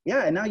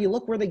yeah, and now you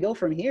look where they go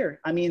from here.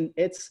 I mean,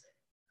 it's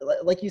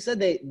like you said,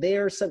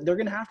 they're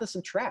going to have to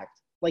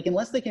subtract.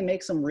 Unless they can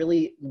make some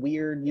really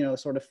weird,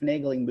 sort of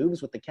finagling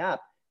moves with the cap,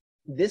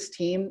 this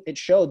team, it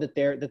showed that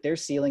their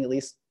ceiling, at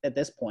least at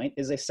this point,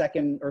 is a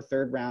second or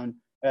third round.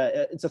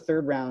 It's a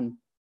third round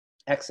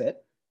exit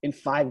in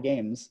 5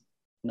 games,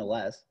 no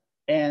less.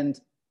 And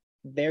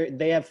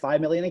they have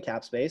 $5 million in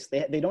cap space.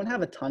 They don't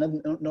have a ton of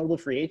notable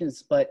free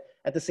agents, but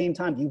at the same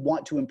time, you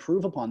want to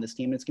improve upon this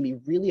team. And it's going to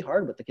be really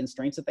hard with the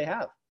constraints that they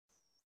have.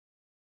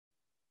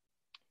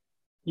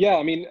 Yeah,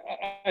 I mean,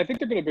 I think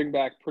they're going to bring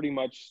back pretty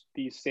much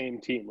the same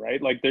team, right?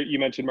 You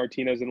mentioned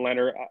Martinez and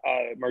Lehner.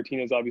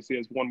 Martinez obviously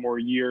has 1 more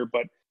year,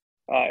 but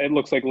it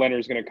looks like Lehner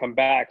is going to come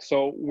back.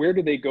 So where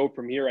do they go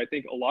from here? I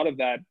think a lot of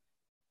that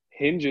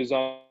hinges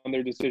on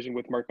their decision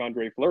with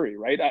Marc-Andre Fleury,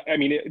 right? I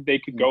mean, they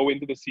could go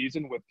into the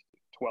season with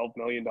 $12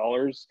 million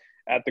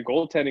at the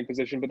goaltending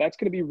position, but that's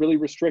going to be really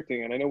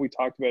restricting. And I know we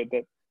talked about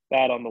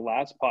that on the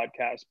last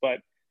podcast, but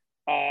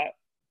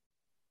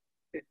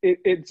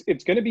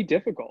it's going to be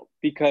difficult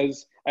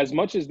because as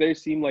much as they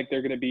seem like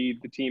they're going to be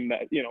the team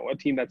that, a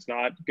team that's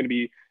not going to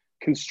be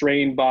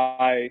constrained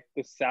by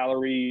the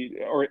salary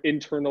or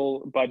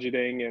internal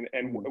budgeting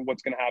and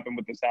what's going to happen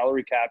with the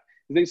salary cap,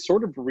 they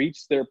sort of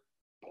reached their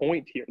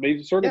point here.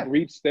 They've sort of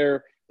reached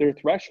their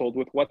threshold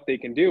with what they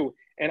can do.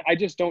 And I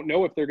just don't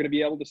know if they're going to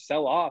be able to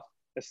sell off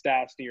a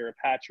Stastny or a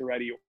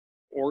Pacioretty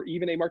or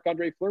even a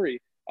Marc-Andre Fleury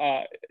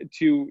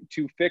to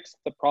fix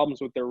the problems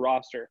with their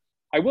roster.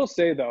 I will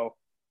say, though,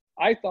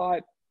 I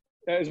thought,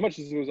 as much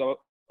as it was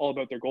all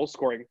about their goal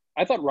scoring,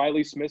 I thought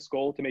Riley Smith's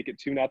goal to make it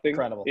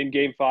 2-0 in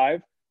Game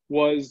 5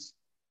 was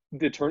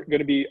going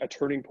to be a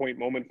turning point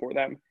moment for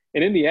them.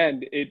 And in the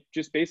end, it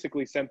just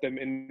basically sent them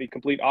in the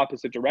complete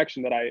opposite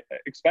direction that I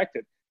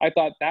expected. I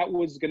thought that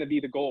was going to be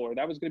the goal, or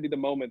that was going to be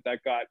the moment that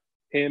got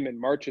him and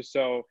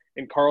Marchessault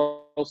and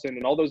Carlson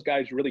and all those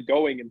guys really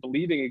going and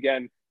believing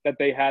again that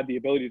they had the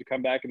ability to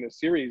come back in this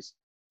series.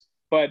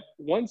 But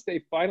once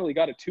they finally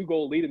got a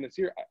 2-goal lead in the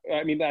series,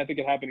 I mean, I think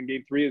it happened in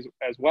Game 3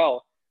 as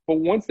well. But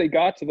once they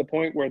got to the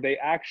point where they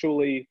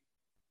actually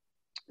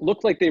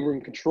looked like they were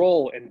in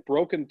control and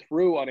broken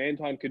through on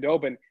Anton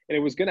Khudobin, and it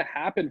was going to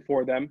happen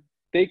for them,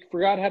 they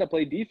forgot how to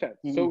play defense.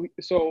 Mm-hmm.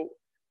 So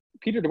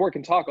Peter DeBoer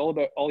can talk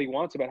all he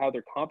wants about how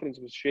their confidence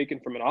was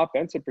shaken from an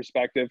offensive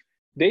perspective.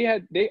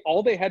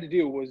 All they had to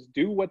do was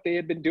do what they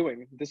had been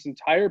doing this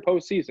entire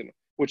postseason,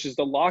 which is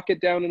to lock it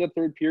down in the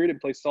third period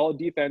and play solid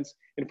defense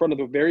in front of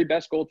the very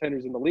best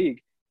goaltenders in the league.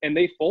 And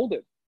they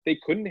folded. They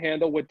couldn't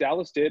handle what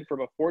Dallas did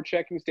from a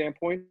forechecking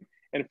standpoint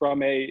and from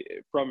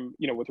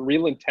with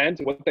real intent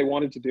and what they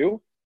wanted to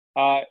do.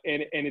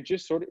 And it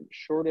just sort of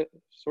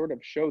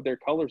showed their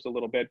colors a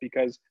little bit,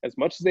 because as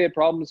much as they had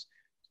problems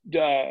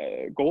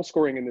goal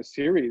scoring in this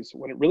series,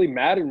 when it really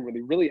mattered and when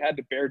they really had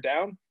to bear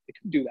down, they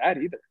couldn't do that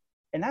either.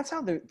 And that's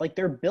how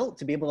they're built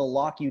to be able to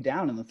lock you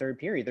down in the third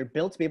period. They're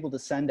built to be able to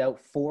send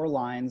out 4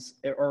 lines,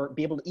 or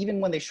be able to, even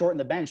when they shorten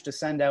the bench, to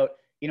send out,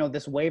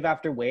 this wave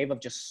after wave of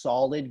just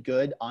solid,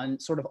 good,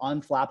 sort of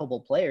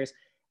unflappable players.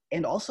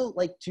 And also,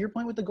 to your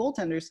point with the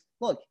goaltenders,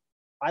 look,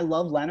 I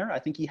love Lehner. I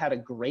think he had a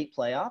great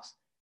playoffs,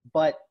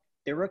 but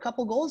there were a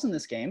couple goals in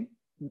this game,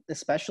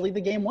 especially the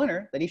game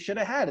winner, that he should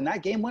have had. And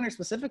that game winner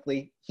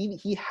specifically,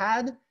 he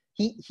read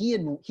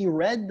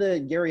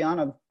the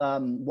Gurianov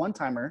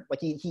one-timer,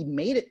 he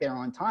made it there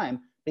on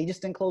time, but he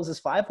just didn't close his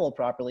 5-hole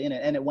properly,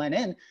 and it went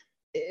in.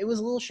 It was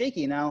a little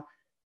shaky. Now,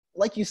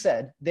 like you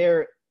said,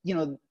 they're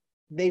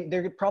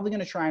probably going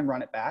to try and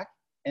run it back,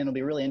 and it'll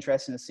be really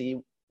interesting to see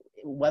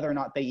whether or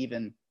not they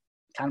even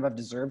kind of have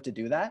deserved to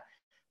do that.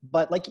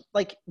 But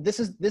this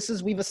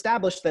is we've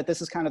established that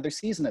this is kind of their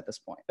season at this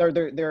point, or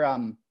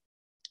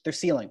their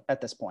ceiling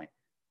at this point,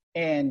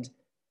 and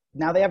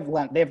now they have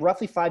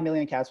roughly $5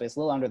 million in cap space, a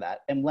little under that,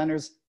 and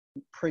Lehner's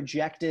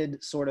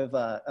projected sort of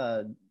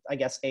I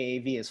guess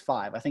AAV is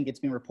 5. I think it's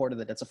been reported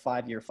that it's a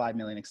 5-year, $5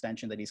 million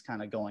extension that he's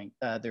kind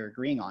of they're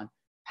agreeing on.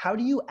 How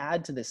do you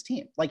add to this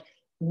team?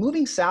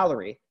 Moving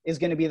salary is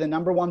going to be the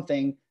number one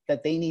thing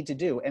that they need to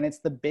do, and it's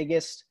the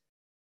biggest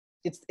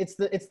it's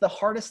the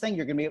hardest thing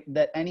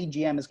that any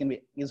GM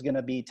is going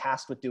to be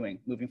tasked with doing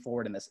moving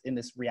forward in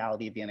this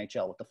reality of the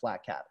NHL with the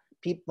flat cap.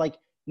 People, like,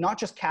 not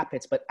just cap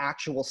hits, but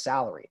actual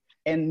salary,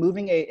 and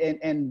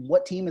and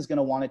what team is going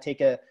to want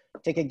to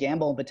take a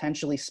gamble and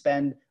potentially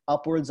spend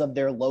upwards of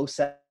their low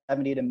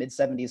 70 to mid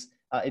 70s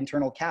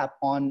internal cap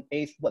on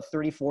a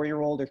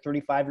 34-year-old or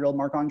 35-year-old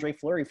Marc-Andre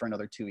Fleury for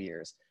another 2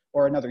 years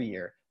or another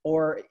year,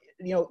 or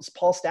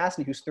Paul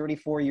Stastny, who's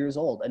 34 years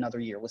old, another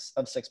year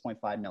of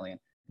 $6.5 million.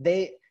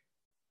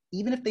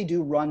 Even if they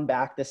do run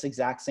back this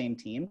exact same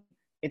team,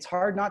 it's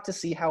hard not to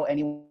see how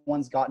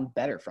anyone's gotten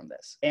better from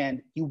this.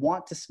 And you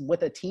want to,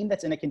 with a team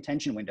that's in a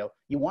contention window,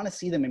 you want to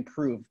see them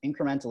improve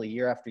incrementally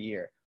year after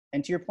year.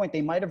 And to your point,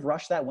 they might have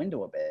rushed that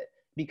window a bit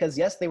because,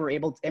 yes, they were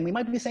able to, and we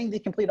might be saying the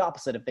complete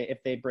opposite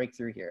if they break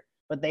through here,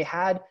 but they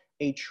had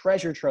a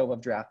treasure trove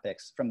of draft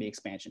picks from the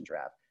expansion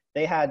draft.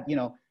 They had,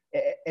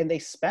 and they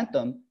spent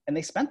them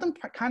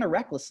kind of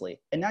recklessly.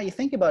 And now you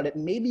think about it,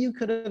 maybe you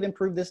could have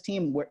improved this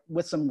team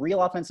with some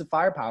real offensive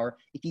firepower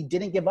if you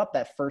didn't give up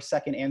that first,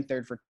 second, and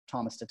third for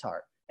Thomas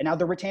Tatar. And now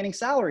they're retaining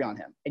salary on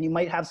him, and you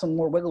might have some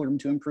more wiggle room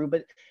to improve.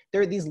 But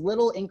there are these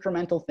little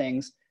incremental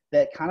things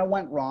that kind of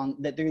went wrong,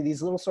 that there are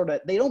these little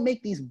they don't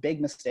make these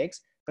big mistakes,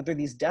 but they're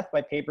these death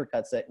by paper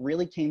cuts that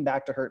really came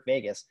back to hurt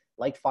Vegas,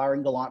 like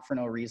firing Gallant for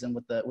no reason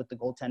with the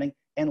goaltending,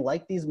 and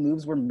like these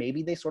moves where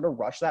maybe they sort of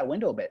rush that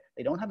window a bit.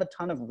 They don't have a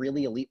ton of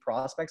really elite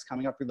prospects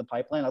coming up through the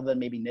pipeline other than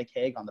maybe Nick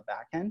Hague on the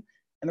back end.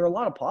 And there are a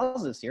lot of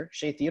positives here.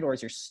 Shea Theodore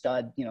is your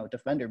stud,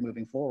 defender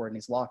moving forward, and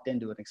he's locked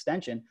into an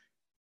extension.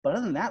 But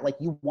other than that, like,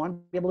 you want to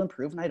be able to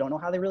improve, and I don't know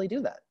how they really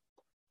do that.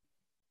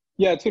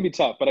 Yeah, it's going to be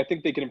tough, but I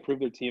think they can improve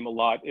their team a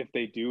lot if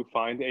they do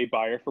find a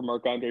buyer for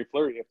Marc-Andre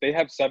Fleury. If they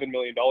have $7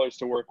 million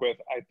to work with,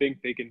 I think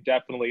they can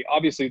definitely –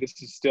 obviously,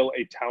 this is still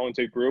a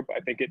talented group. I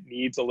think it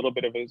needs a little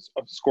bit of a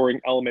scoring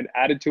element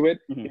added to it,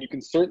 and you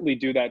can certainly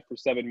do that for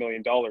 $7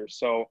 million.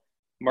 So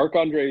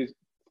Marc-Andre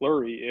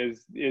Fleury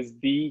is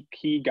the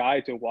key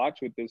guy to watch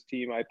with this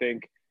team, I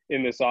think,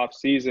 in this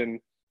offseason.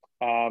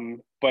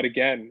 But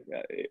again,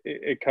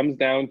 it comes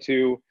down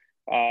to –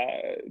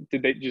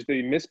 did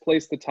they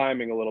misplace the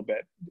timing a little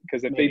bit?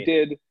 Because if they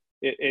did,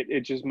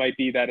 it just might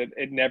be that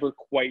it never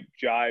quite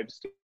jives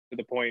to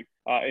the point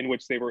in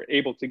which they were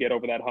able to get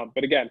over that hump.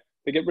 But again,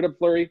 they get rid of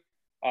Fleury.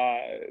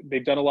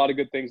 They've done a lot of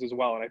good things as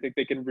well, and I think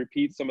they can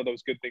repeat some of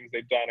those good things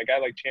they've done. A guy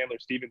like Chandler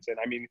Stevenson,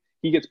 I mean,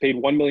 he gets paid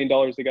 $1 million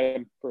to get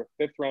him for a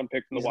 5th-round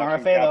pick from the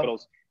Washington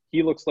Capitals.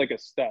 He looks like a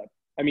stud.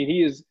 I mean,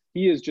 he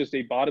is just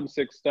a bottom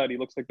 6 stud. He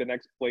looks like the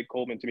next Blake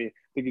Coleman to me. I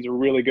think he's a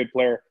really good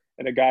player.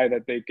 And a guy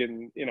that they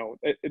can,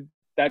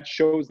 that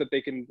shows that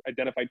they can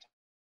identify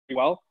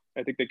well.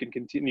 I think they can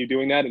continue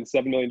doing that, and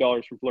 $7 million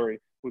from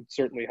Fleury would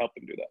certainly help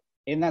them do that.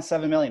 In that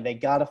 $7 million, they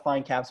got to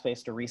find cap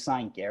space to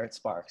re-sign Garrett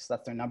Sparks.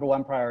 That's their number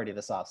one priority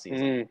this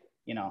offseason.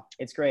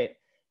 It's great.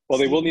 Well,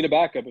 they will need a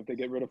backup if they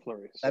get rid of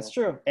Fleury. So. That's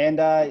true. And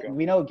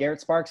we know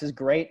Garrett Sparks is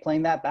great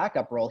playing that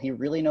backup role. He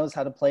really knows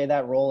how to play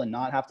that role and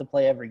not have to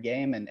play every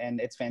game, and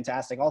it's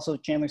fantastic. Also,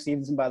 Chandler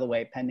Stevenson, by the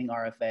way, pending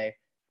RFA.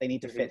 They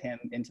need to fit him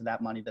into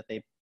that money that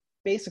they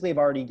basically have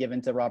already given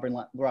to Robin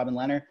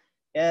Lehner.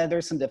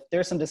 There's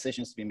some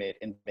decisions to be made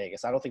in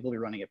Vegas. I don't think they'll be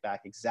running it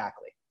back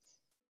exactly.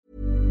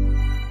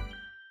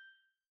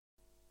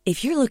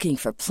 If you're looking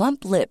for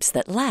plump lips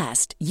that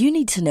last, you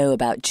need to know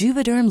about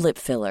Juvederm lip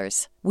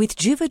fillers. With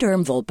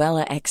Juvederm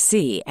Volbella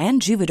XC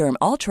and Juvederm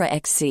Ultra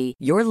XC,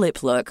 your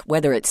lip look,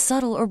 whether it's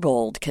subtle or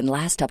bold, can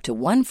last up to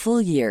 1 full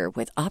year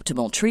with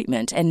optimal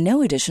treatment and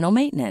no additional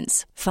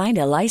maintenance. Find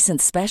a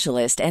licensed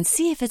specialist and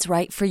see if it's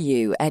right for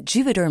you at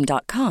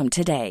Juvederm.com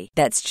today.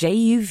 That's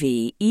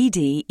JUVEDERM.com.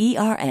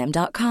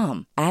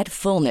 Add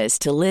fullness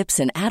to lips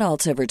in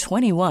adults over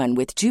 21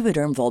 with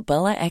Juvederm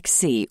Volbella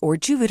XC or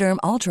Juvederm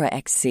Ultra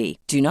XC.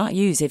 Do not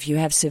use if you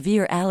have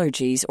severe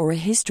allergies or a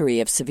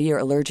history of severe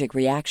allergic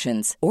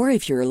reactions, or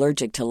if you're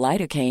allergic to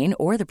lidocaine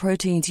or the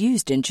proteins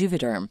used in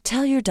Juvederm.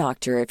 Tell your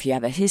doctor if you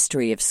have a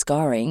history of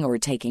scarring or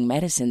taking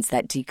medicines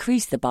that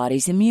decrease the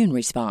body's immune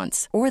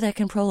response or that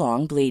can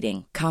prolong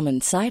bleeding. Common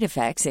side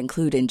effects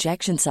include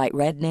injection site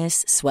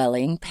redness,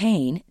 swelling,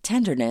 pain,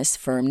 tenderness,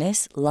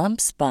 firmness,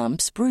 lumps,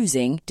 bumps,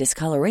 bruising,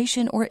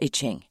 discoloration, or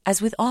itching. As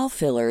with all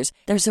fillers,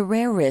 there's a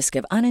rare risk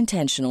of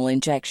unintentional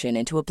injection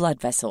into a blood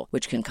vessel,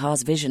 which can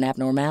cause vision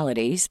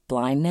abnormalities,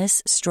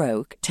 blindness,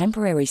 stroke,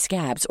 temporary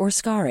scabs, or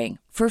scarring.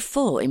 For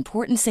full,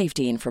 important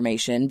safety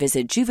information,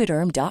 visit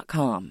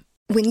Juvederm.com.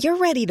 When you're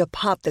ready to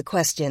pop the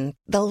question,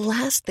 the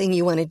last thing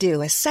you want to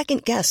do is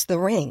second-guess the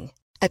ring.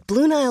 At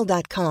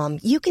BlueNile.com,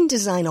 you can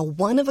design a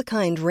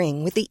one-of-a-kind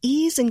ring with the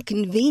ease and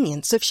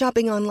convenience of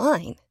shopping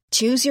online.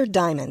 Choose your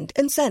diamond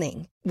and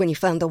setting. When you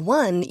find the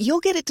one, you'll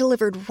get it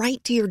delivered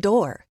right to your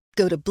door.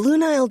 Go to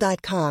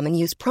BlueNile.com and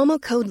use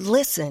promo code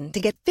LISTEN to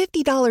get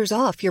 $50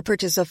 off your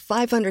purchase of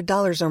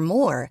 $500 or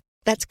more.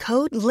 That's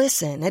code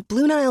LISTEN at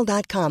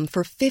BlueNile.com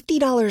for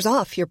 $50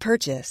 off your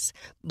purchase.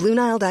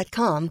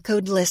 BlueNile.com,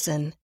 code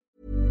LISTEN.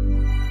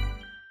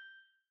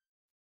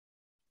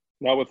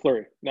 Not with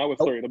Fleury.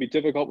 It'll be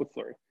difficult with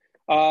Fleury.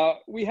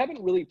 We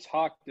haven't really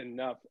talked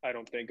enough, I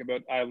don't think,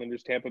 about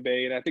Islanders Tampa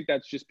Bay, and I think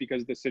that's just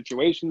because the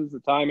situations, the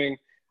timing.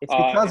 It's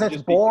because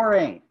it's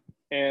boring.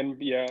 And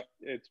yeah,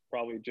 it's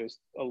probably just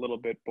a little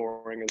bit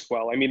boring as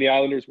well. I mean, the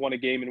Islanders won a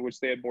game in which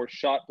they had more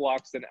shot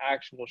blocks than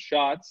actual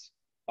shots,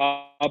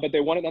 but they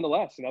won it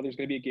nonetheless. And now there's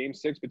going to be a game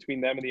 6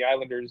 between them and the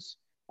Islanders.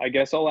 I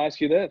guess I'll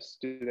ask you this.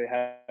 Do they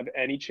have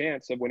any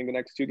chance of winning the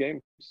next 2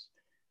 games?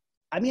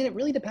 I mean, it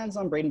really depends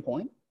on Braden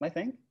Point, I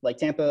think. Like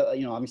Tampa,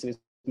 obviously was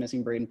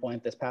missing Braden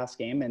Point this past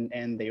game,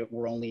 and they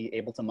were only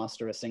able to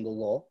muster a single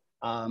goal.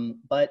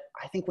 But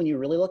I think when you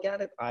really look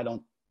at it,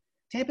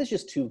 Tampa's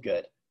just too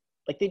good.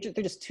 Like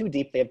they're just too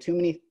deep. They have too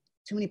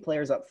many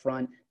players up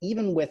front.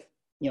 Even with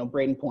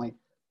Braden Point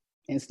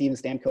and Steven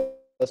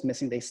Stamkos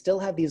missing, they still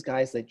have these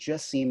guys that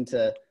just seem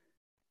to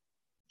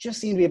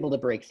be able to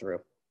break through.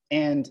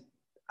 And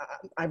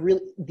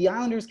the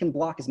Islanders can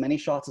block as many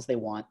shots as they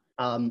want.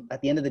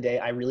 At the end of the day,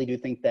 I really do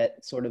think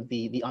that sort of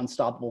the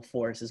unstoppable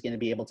force is going to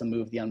be able to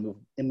move the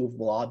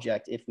immovable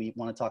object, if we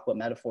want to talk about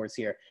metaphors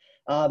here.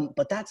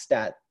 But that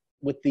stat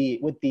with the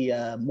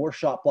more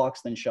shot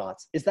blocks than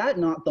shots, is that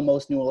not the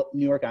most New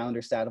York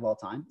Islanders stat of all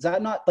time? Is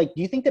that not, like,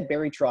 do you think that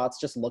Barry Trotz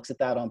just looks at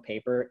that on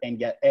paper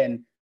and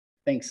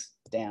thinks,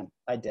 damn,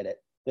 I did it.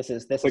 This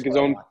is like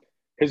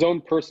his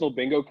own personal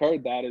bingo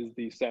card? That is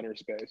the center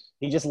space.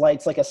 He just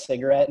lights like a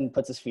cigarette and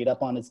puts his feet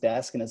up on his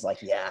desk and is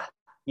like,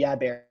 yeah,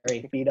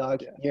 Barry,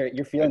 B-Dog,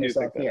 you're feeling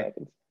yourself here.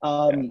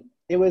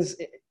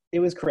 It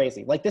was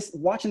crazy. Like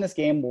watching this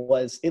game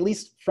was, at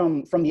least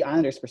from the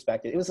Islanders'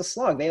 perspective, it was a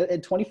slog. They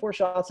had 24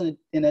 shots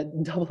in a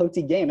double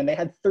OT game, and they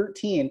had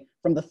 13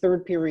 from the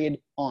third period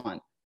on.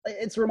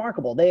 It's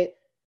remarkable.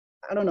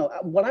 I don't know.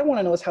 What I want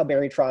to know is how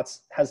Barry Trotz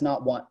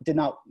hasn't won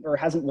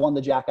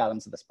the Jack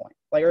Adams at this point.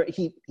 Like, or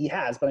he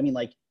has, but I mean,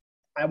 like,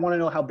 I want to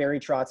know how Barry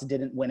Trotz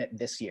didn't win it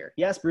this year.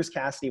 Yes, Bruce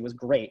Cassidy was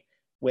great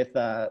with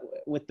the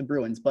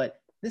Bruins, but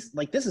this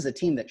is a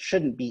team that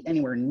shouldn't be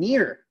anywhere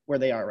near where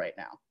they are right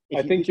now.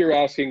 I think you're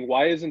asking,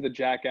 why isn't the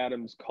Jack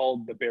Adams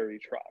called the Barry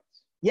Trotz?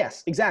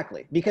 Yes,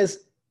 exactly. Because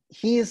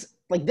he's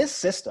like, this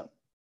system,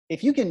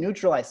 if you can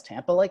neutralize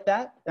Tampa like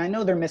that, and I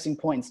know they're missing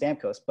Point and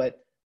Stamkos,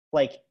 but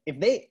like if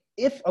the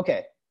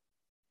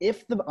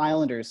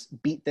Islanders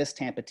beat this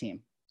Tampa team,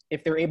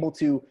 if they're able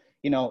to,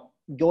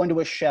 go into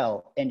a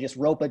shell and just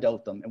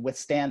rope-a-dope them and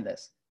withstand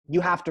this,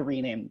 you have to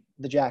rename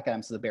the Jack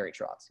Adams to the Barry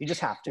Trotz. You just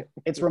have to.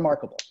 It's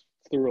remarkable.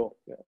 It's the rule.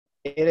 Yeah.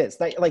 It is.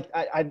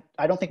 I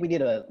don't think we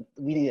need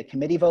a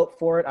committee vote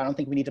for it. I don't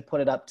think we need to put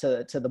it up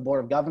to the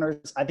Board of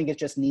Governors. I think it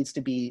just needs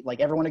to be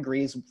like everyone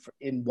agrees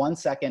in 1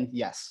 second.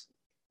 Yes,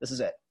 this is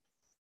it.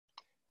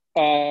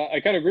 I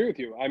kind of agree with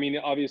you. I mean,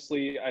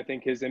 obviously, I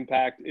think his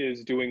impact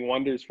is doing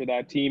wonders for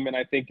that team, and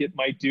I think it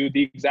might do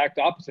the exact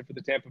opposite for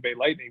the Tampa Bay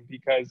Lightning,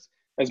 because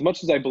as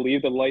much as I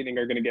believe the Lightning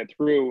are going to get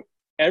through,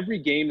 every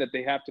game that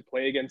they have to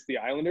play against the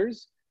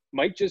Islanders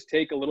might just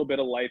take a little bit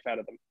of life out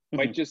of them,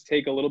 might just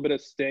take a little bit of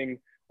sting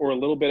or a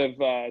little bit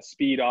of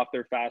speed off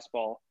their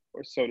fastball,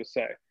 or so to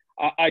say.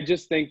 I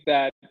just think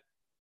that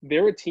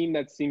they're a team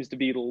that seems to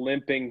be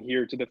limping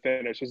here to the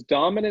finish. As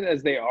dominant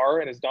as they are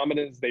and as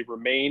dominant as they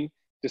remain,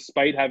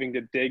 despite having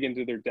to dig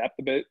into their depth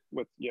a bit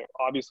with,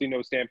 obviously no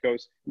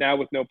Stamkos, now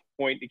with no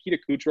Point. Nikita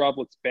Kucherov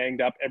looks banged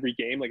up every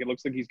game. Like, it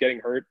looks like he's getting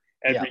hurt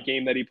every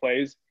game that he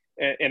plays.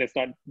 And it's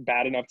not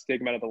bad enough to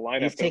take him out of the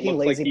lineup. He's taking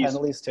lazy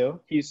penalties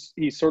too. He's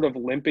sort of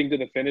limping to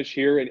the finish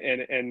here.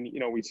 And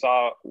we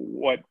saw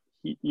what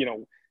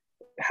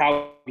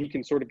how he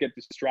can sort of get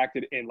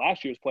distracted in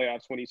last year's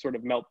playoffs when he sort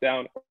of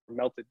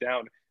melted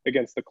down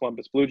against the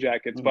Columbus Blue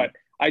Jackets. Mm-hmm. But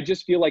I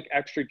just feel like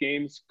extra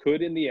games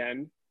could, in the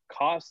end,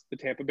 cost the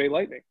Tampa Bay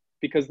Lightning,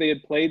 because they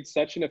had played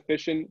such an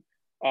efficient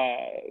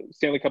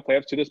Stanley Cup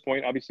playoffs to this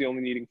point, obviously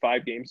only needing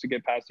 5 games to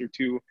get past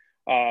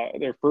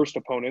their first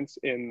opponents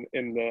in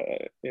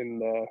the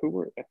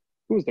who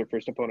was their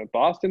first opponent?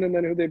 Boston, and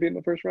then who they beat in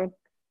the first round?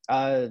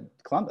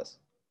 Columbus,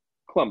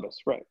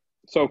 right.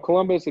 So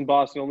Columbus and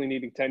Boston only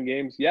needing 10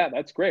 games. Yeah,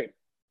 that's great.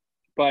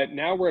 But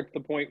now we're at the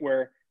point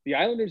where the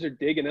Islanders are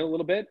digging in a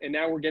little bit, and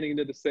now we're getting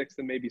into the 6th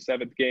and maybe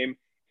 7th game,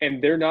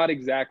 and they're not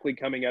exactly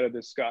coming out of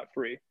this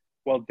scot-free.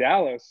 Well,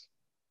 Dallas,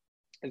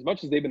 as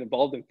much as they've been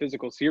involved in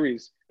physical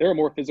series, they're a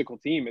more physical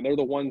team, and they're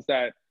the ones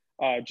that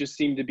just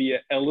seem to be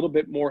a little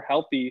bit more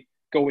healthy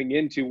going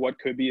into what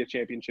could be a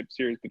championship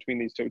series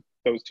between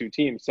those two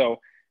teams. So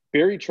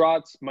Barry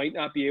Trotz might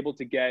not be able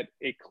to get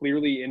a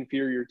clearly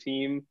inferior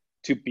team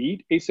to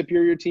beat a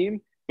superior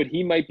team, but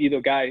he might be the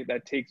guy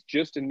that takes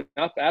just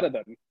enough out of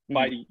them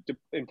by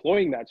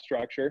employing that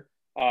structure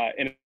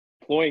and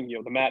employing,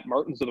 the Matt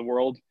Martins of the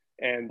world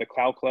and the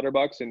Kyle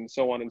Clutterbucks and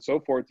so on and so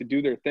forth to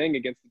do their thing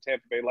against the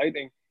Tampa Bay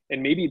Lightning.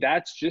 And maybe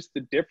that's just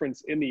the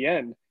difference in the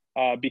end,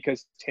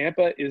 because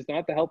Tampa is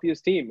not the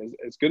healthiest team.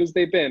 As good as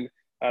they've been,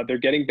 they're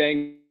getting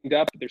banged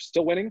up. They're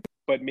still winning,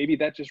 but maybe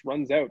that just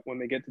runs out when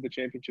they get to the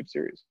championship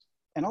series.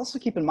 And also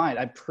keep in mind,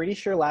 I'm pretty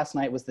sure last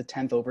night was the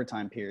 10th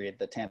overtime period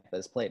that Tampa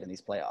has played in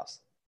these playoffs.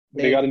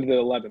 They got into the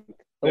 11th.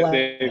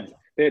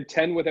 They had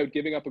 10 without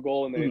giving up a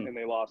goal, and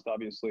they lost,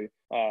 obviously,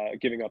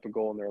 giving up a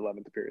goal in their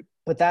 11th period.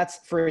 But that's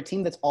for a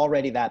team that's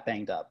already that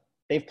banged up.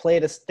 they've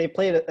played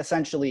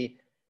essentially,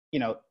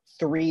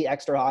 3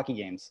 extra hockey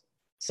games.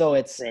 So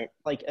it's right.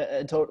 like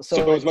a total.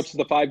 So as much as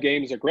the 5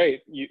 games are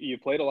great, you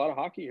played a lot of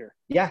hockey here.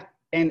 Yeah,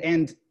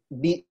 and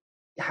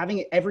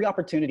having every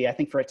opportunity, I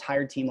think, for a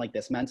tired team like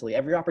this mentally,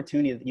 every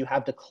opportunity that you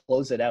have to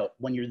close it out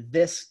when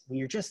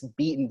you're just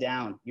beaten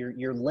down,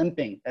 you're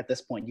limping at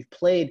this point. You've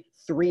played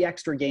 3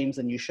 extra games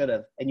than you should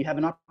have, and you have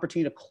an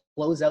opportunity to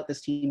close out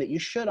this team that you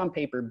should on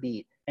paper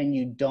beat, and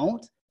you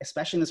don't,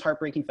 especially in this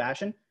heartbreaking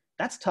fashion.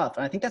 That's tough,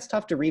 and I think that's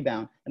tough to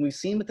rebound. And we've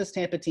seen with this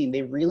Tampa team,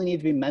 they really need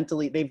to be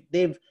mentally.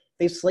 They've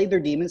slayed their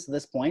demons to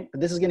this point, but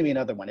this is going to be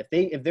another one.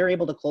 If they're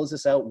able to close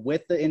this out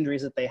with the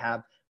injuries that they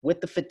have, with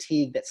the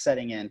fatigue that's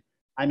setting in,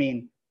 I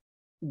mean,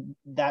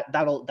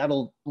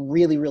 that'll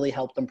really, really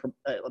help them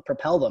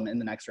propel them in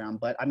the next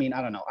round. But I mean,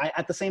 I don't know.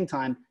 At the same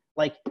time,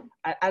 like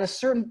at a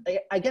certain,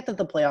 I get that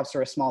the playoffs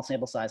are a small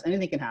sample size,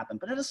 anything can happen.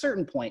 But at a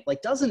certain point,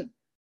 like doesn't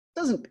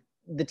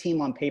the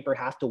team on paper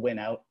have to win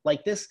out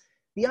like this?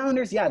 The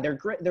Islanders, yeah, they're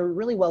great. They're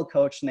really well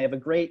coached, and they have a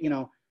great, they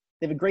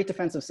have a great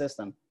defensive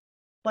system.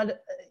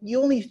 But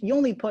you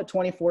only put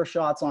 24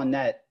 shots on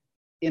net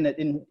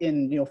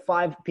in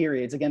 5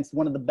 periods against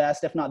one of the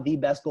best, if not the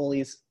best,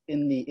 goalies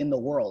in the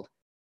world.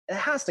 It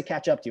has to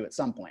catch up to you at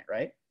some point,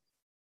 right?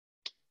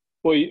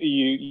 Well,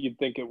 you'd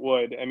think it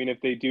would. I mean, if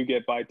they do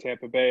get by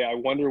Tampa Bay, I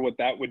wonder what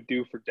that would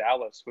do for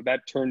Dallas. Would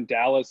that turn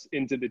Dallas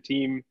into the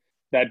team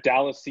that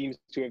Dallas seems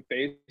to have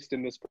faced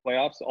in this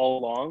playoffs all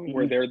along, mm-hmm.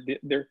 where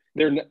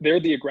they're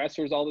the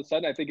aggressors all of a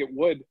sudden? I think it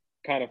would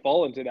kind of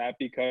fall into that,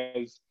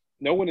 because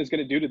no one is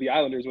going to do to the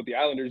Islanders what the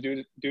Islanders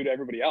do to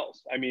everybody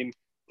else. I mean,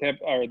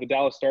 the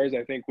Dallas Stars,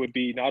 I think, would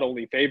be not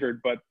only favored,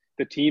 but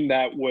the team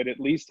that would at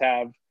least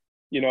have,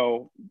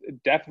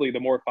 definitely the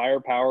more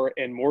firepower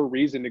and more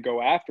reason to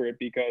go after it,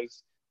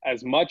 because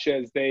as much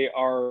as they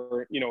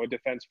are, a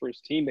defense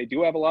first team, they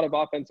do have a lot of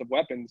offensive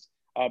weapons,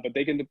 but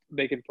they can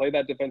play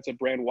that defensive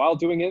brand while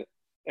doing it.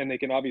 And they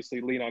can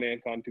obviously lean on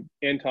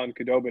Anton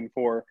Khudobin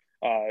for,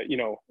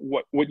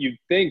 what you'd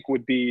think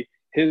would be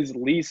his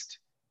least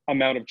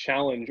amount of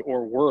challenge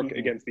or work mm-hmm.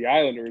 against the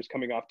Islanders,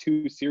 coming off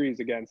 2 series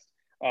against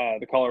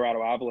the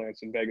Colorado Avalanche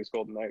and Vegas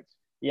Golden Knights.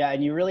 Yeah,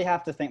 and you really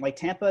have to think, like,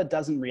 Tampa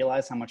doesn't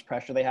realize how much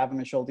pressure they have on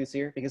their shoulders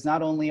here, because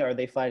not only are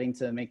they fighting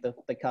to make the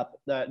cup,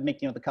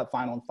 the cup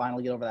final and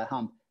finally get over that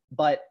hump,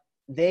 but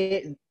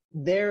they're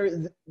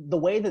the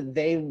way that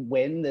they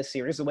win this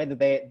series, the way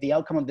that the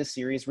outcome of this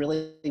series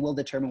really will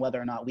determine whether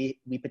or not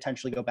we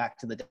potentially go back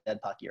to the dead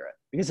puck era.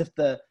 Because if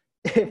the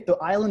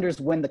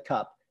Islanders win the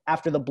cup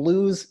after the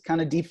Blues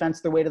kind of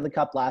defense their way to the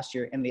cup last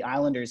year, and the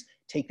Islanders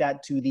take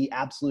that to the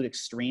absolute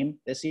extreme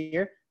this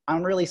year,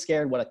 I'm really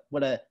scared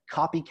what a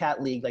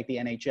copycat league like the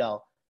NHL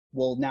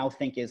will now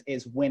think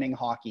is winning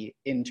hockey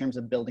in terms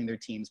of building their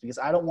teams, because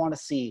I don't want to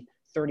see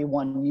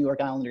 31 New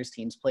York Islanders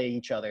teams play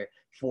each other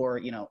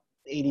for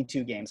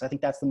 82 games. I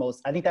think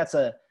that's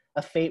a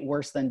fate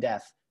worse than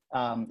death.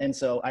 And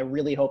so I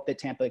really hope that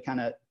Tampa kind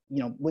of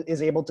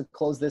is able to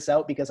close this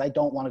out, because I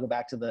don't want to go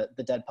back to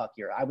the dead puck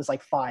era. I was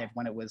like 5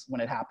 when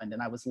it happened,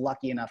 and I was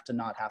lucky enough to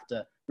not have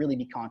to really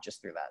be conscious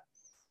through that.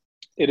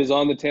 It is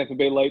on the Tampa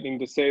Bay Lightning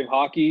to save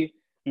hockey.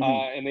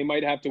 Mm-hmm. And they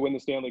might have to win the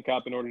Stanley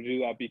Cup in order to do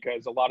that,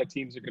 because a lot of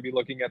teams are going to be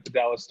looking at the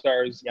Dallas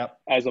Stars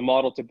as a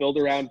model to build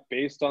around,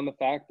 based on the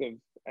fact of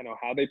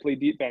how they play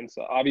defense.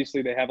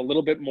 Obviously, they have a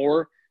little bit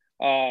more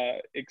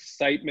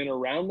excitement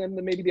around them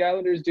than maybe the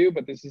Islanders do,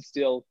 but this is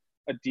still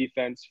a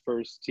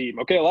defense-first team.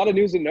 Okay, a lot of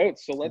news and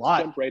notes, so let's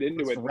jump right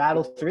into it.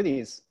 Rattle through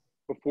these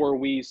before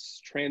we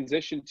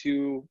transition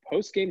to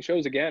post-game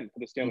shows again for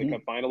the Stanley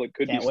Cup Final. It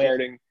could be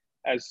starting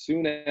as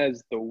soon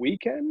as the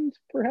weekend,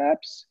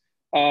 perhaps.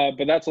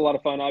 But that's a lot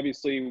of fun.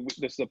 Obviously,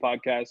 this is a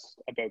podcast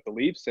about the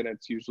Leafs, and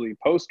it's usually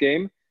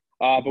post-game.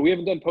 But we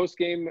haven't done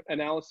post-game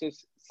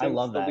analysis since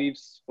the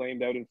Leafs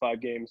flamed out in 5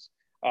 games.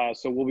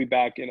 So we'll be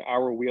back in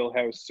our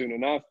wheelhouse soon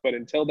enough. But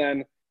until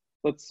then,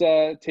 let's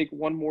take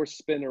one more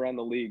spin around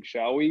the league,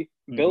 shall we?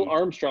 Mm-hmm. Bill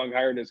Armstrong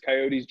hired as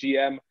Coyotes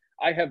GM.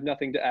 I have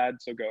nothing to add,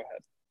 so go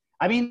ahead.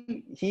 I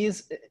mean,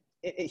 he's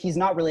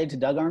not related to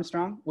Doug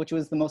Armstrong, which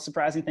was the most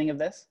surprising thing of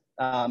this.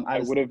 I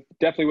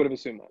definitely would have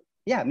assumed that.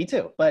 Yeah, me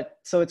too. But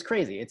so it's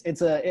crazy.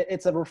 It's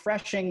a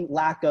refreshing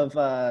lack of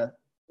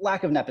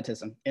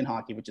nepotism in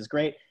hockey, which is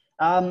great.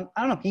 I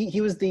don't know.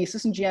 He was the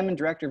assistant GM and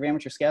director of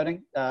amateur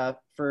scouting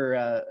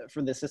for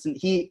the assistant.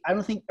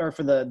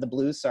 For the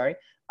Blues. Sorry.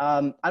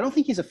 I don't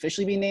think he's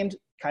officially being named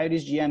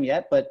Coyotes GM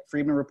yet, but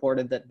Friedman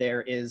reported that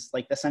there is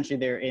essentially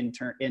they're in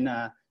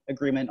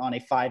agreement on a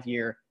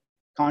 5-year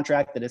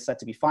contract that is set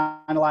to be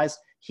finalized.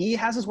 He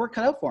has his work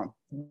cut out for him.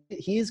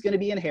 He's going to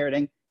be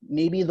inheriting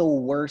maybe the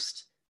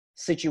worst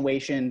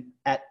situation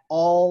at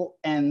all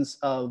ends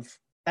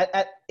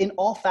in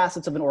all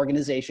facets of an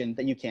organization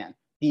that you can.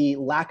 The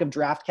lack of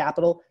draft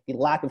capital, the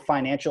lack of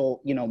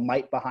financial,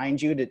 might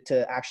behind you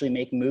to actually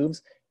make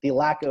moves, the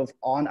lack of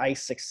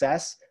on-ice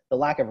success, the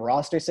lack of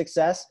roster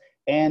success,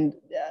 and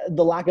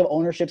the lack of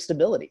ownership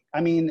stability.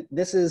 I mean,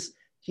 this is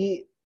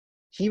this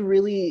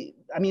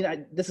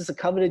is a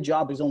coveted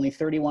job. There's only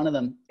 31 of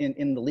them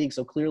in the league,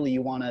 so clearly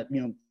you want to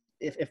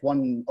if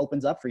one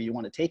opens up for you, you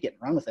want to take it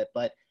and run with it.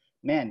 But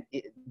man,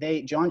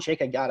 John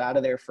Chayka got out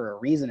of there for a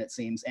reason, it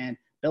seems. And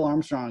Bill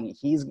Armstrong,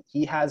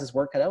 he has his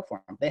work cut out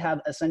for him. They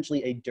have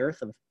essentially a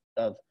dearth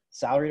of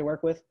salary to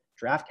work with,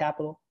 draft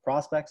capital,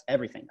 prospects,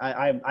 everything.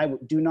 I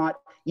do not,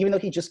 even though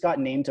he just got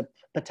named to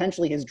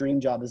potentially his dream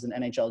job as an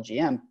NHL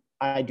GM,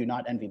 I do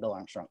not envy Bill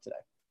Armstrong today.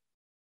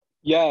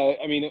 Yeah,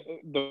 I mean,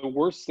 the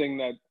worst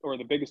thing or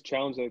the biggest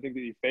challenge that I think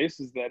that he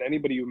faces is that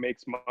anybody who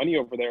makes money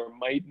over there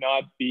might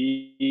not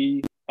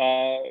be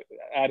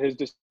at his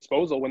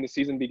disposal when the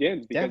season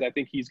begins, because I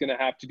think he's going to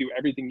have to do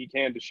everything he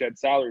can to shed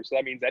salary. So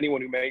that means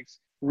anyone who makes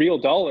real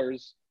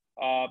dollars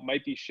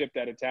might be shipped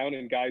out of town,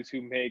 and guys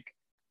who make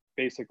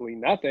basically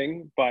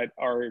nothing but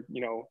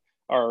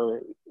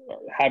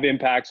have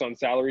impacts on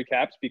salary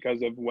caps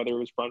because of whether it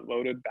was front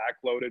loaded, back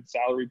loaded,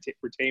 salary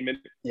retainment,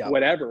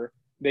 whatever.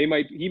 He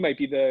might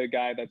be the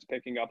guy that's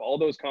picking up all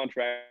those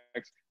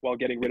contracts while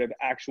getting rid of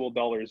actual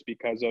dollars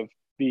because of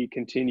the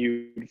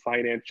continued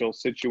financial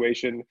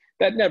situation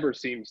that never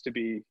seems to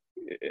be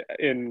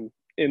in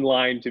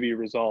line to be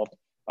resolved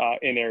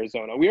in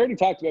Arizona. We already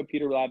talked about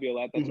Peter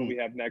Laviolette. That's what we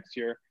have next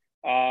year.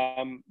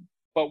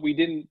 But we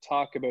didn't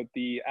talk about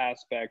the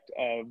aspect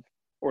of,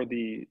 or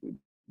the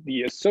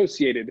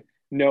associated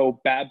no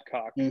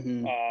Babcock,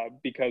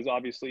 because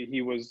obviously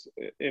he was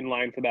in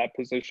line for that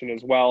position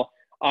as well.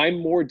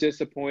 I'm more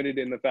disappointed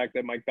in the fact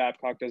that Mike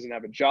Babcock doesn't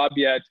have a job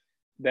yet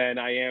than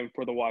I am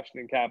for the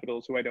Washington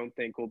Capitals, who I don't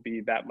think will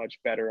be that much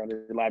better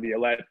under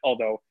Laviolette,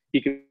 although he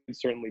could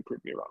certainly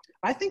prove me wrong.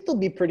 I think they'll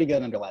be pretty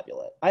good under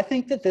Laviolette. I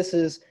think that this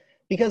is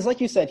because,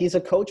 like you said, he's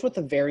a coach with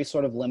a very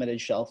sort of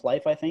limited shelf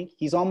life, I think.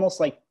 He's almost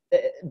like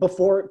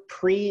before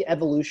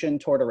pre-evolution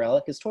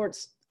Tortorella, because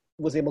Torts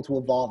was able to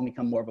evolve and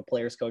become more of a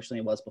player's coach than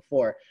he was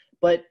before.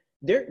 But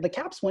the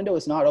Caps window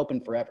is not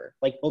open forever.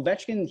 Like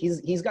Ovechkin,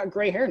 he's got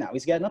gray hair now.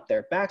 He's getting up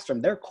there. Backstrom,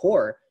 their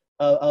core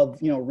of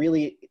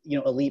really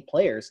elite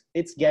players,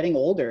 it's getting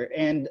older,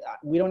 and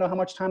we don't know how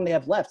much time they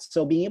have left.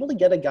 So being able to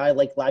get a guy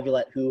like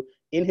Laviolette, who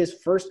in his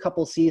first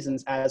couple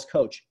seasons as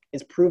coach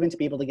is proven to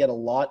be able to get a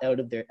lot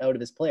out of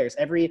his players.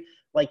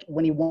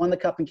 When he won the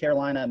Cup in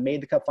Carolina,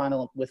 made the Cup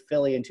final with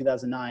Philly in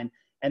 2009,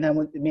 and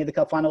then made the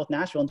Cup final with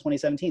Nashville in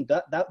 2017.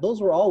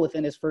 Those were all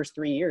within his first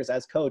 3 years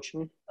as coach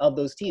of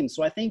those teams.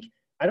 So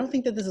I don't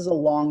think that this is a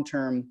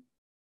long-term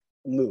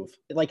move,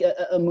 like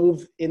a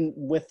move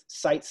with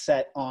sights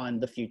set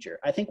on the future.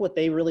 I think what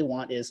they really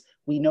want is,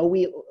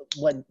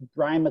 what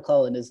Brian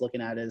McClellan is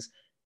looking at is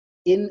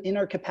in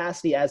our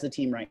capacity as a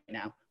team right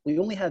now, we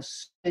only have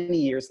so many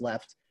years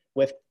left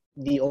with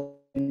the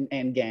Owen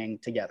and gang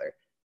together.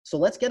 So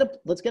let's get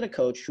a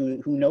coach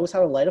who knows how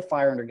to light a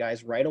fire under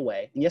guys right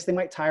away. And yes, they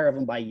might tire of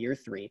them by year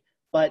 3,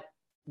 but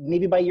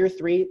maybe by year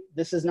 3,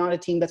 this is not a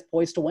team that's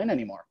poised to win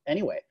anymore.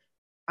 Anyway,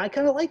 I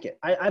kind of like it.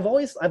 I've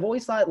always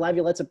thought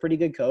Laviolette's a pretty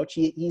good coach.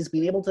 He's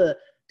been able to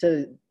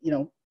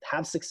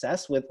have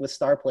success with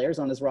star players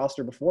on his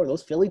roster before.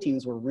 Those Philly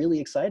teams were really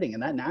exciting,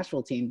 and that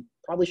Nashville team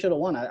probably should have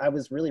won. I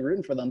was really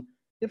rooting for them.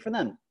 Good for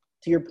them.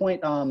 To your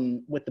point,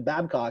 with the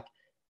Babcock,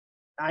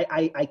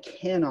 I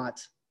cannot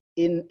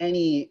in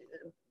any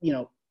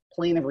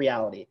plane of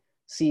reality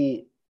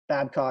see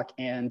Babcock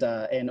and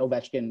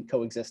Ovechkin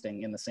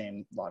coexisting in the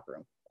same locker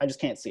room. I just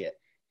can't see it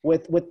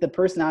with the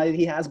personality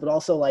he has, but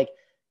also like.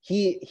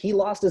 He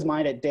lost his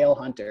mind at Dale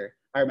Hunter,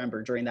 I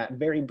remember, during that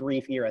very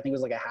brief era. I think it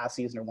was like a half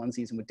season or one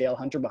season with Dale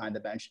Hunter behind the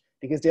bench,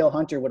 because Dale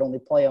Hunter would only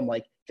play him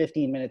like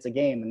 15 minutes a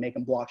game and make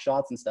him block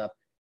shots and stuff.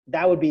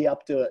 That would be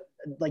up to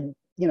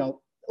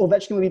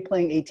Ovechkin would be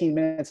playing 18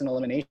 minutes in an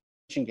elimination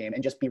game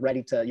and just be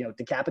ready to,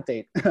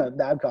 decapitate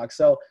Babcock.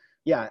 So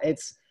yeah,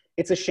 it's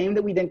a shame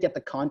that we didn't get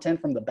the content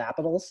from the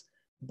Capitals,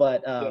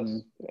 but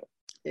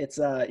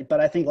but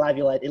I think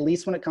Laviolette, at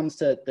least when it comes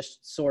to the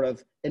sort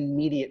of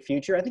immediate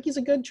future, I think he's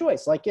a good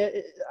choice. Like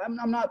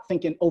I'm not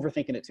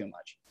overthinking it too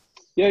much.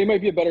 Yeah, he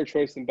might be a better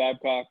choice than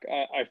Babcock.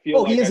 I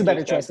feel he is a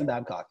better choice than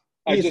Babcock.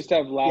 I just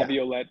have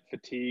Laviolette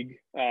fatigue.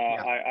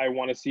 I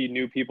want to see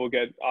new people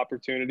get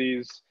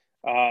opportunities.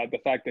 The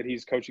fact that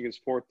he's coaching his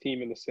 4th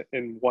team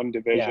in one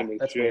division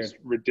is just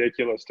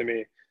ridiculous to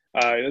me.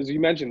 As you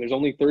mentioned, there's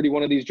only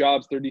 31 of these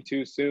jobs,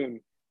 32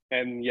 soon.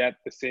 And yet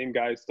the same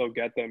guys still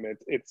get them.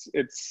 It's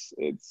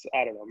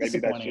I don't know. Maybe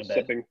that's just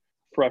something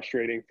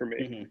frustrating for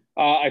me.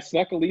 I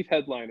snuck a Leaf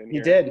headline in here.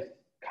 You did.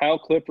 Kyle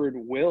Clifford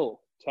will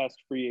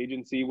test free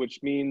agency, which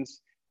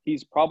means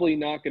he's probably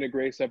not going to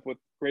grace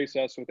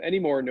us with any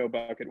more no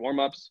bucket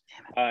warmups,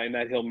 and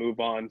that he'll move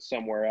on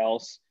somewhere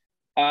else.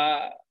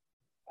 I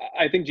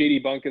think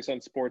JD Bunkus on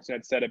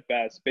Sportsnet said it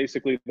best.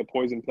 Basically, the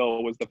poison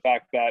pill was the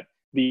fact that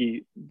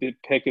the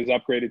pick is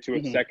upgraded to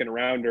a second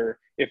rounder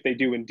if they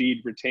do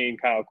indeed retain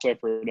Kyle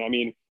Clifford. I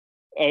mean,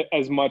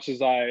 as much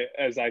as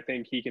I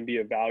think he can be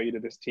of value to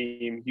this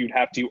team, you'd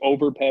have to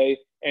overpay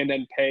and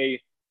then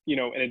pay,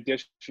 an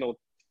additional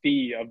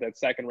fee of that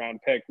second round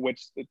pick,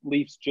 which the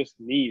Leafs just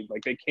need.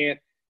 Like, they can't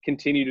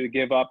continue to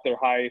give up their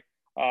high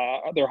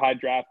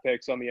draft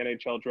picks on the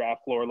NHL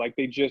draft floor. Like,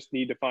 they just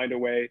need to find a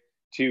way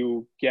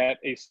to get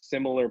a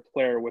similar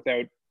player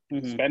without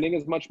spending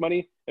as much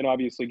money and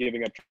obviously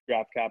giving up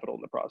draft capital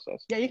in the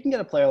process. Yeah, you can get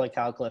a player like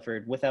Kyle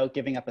Clifford without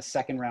giving up a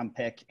second round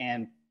pick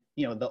and,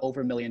 the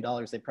over $1 million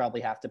they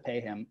probably have to pay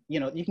him.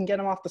 You can get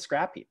him off the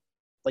scrap heap.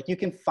 Like, you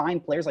can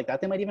find players like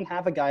that. They might even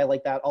have a guy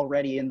like that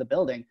already in the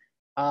building.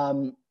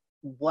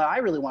 What I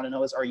really want to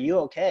know is, are you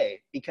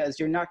okay? Because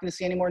you're not going to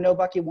see any more no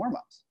bucket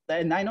warmups.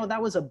 And I know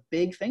that was a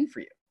big thing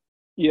for you.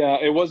 Yeah,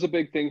 it was a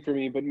big thing for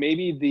me, but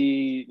maybe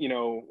the,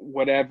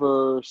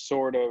 whatever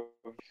sort of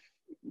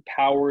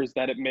powers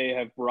that it may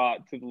have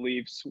brought to the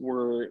Leafs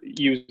were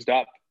used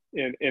up.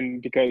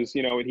 And because,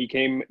 he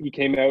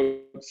came out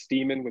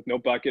steaming with no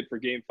bucket for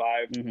game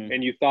 5. Mm-hmm.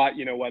 And you thought,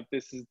 what,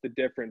 this is the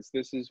difference.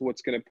 This is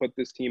what's going to put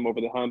this team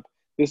over the hump.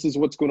 This is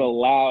what's going to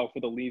allow for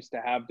the Leafs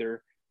to have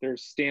their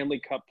Stanley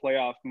Cup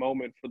playoff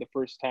moment for the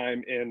first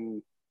time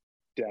in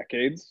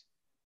decades.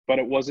 But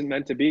it wasn't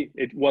meant to be.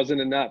 It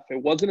wasn't enough.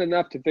 It wasn't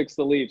enough to fix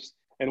the Leafs.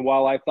 And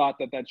while I thought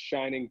that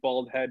shining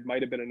bald head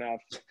might have been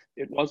enough,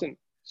 it wasn't.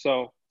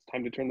 So it's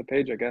time to turn the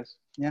page, I guess.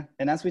 Yeah,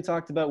 and as we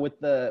talked about with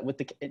the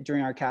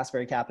during our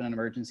Casberry Captain and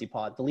Emergency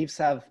Pod, the Leafs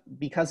have,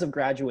 because of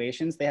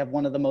graduations, they have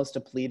one of the most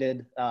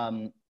depleted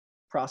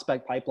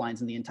prospect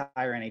pipelines in the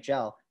entire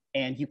NHL.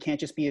 And you can't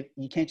just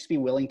be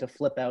willing to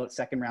flip out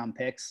second round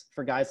picks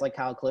for guys like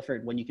Kyle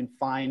Clifford when you can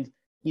find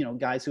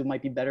guys who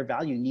might be better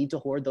value. You need to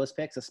hoard those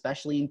picks,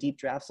 especially in deep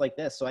drafts like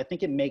this. So I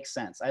think it makes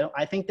sense.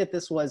 I think that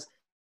this was,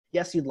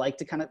 yes, you'd like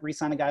to kind of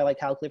re-sign a guy like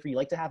Kyle Clifford. You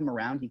like to have him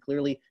around.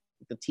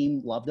 The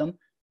team loved him,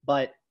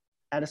 but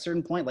at a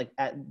certain point, like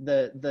at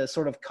the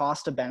sort of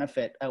cost to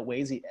benefit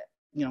outweighs,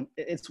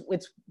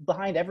 it's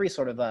behind every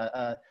sort of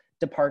a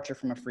departure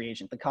from a free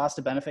agent. The cost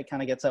to benefit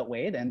kind of gets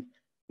outweighed. And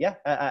yeah,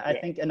 I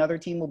think another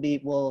team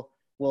will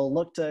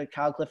look to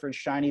Kyle Clifford's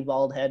shiny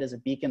bald head as a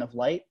beacon of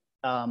light.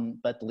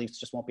 But the Leafs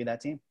just won't be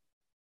that team.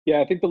 Yeah,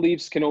 I think the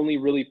Leafs can only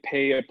really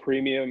pay a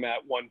premium at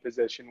one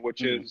position,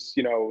 which is,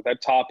 that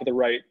top of the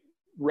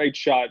right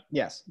shot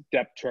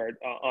depth chart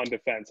on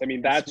defense. I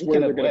mean, that's where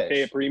they're going to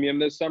pay a premium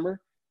this summer.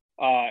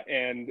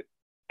 And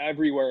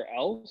everywhere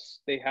else,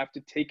 they have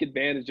to take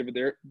advantage of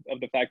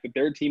the fact that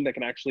they're a team that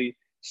can actually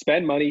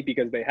spend money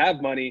because they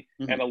have money.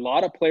 Mm-hmm. And a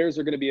lot of players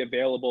are going to be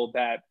available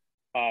that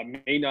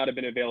may not have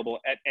been available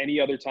at any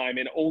other time,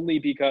 and only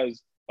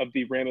because of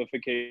the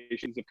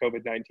ramifications of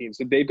COVID-19.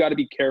 So they've got to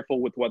be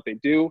careful with what they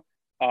do.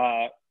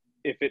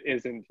 If it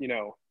isn't,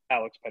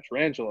 Alex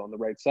Pietrangelo on the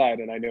right side.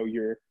 And I know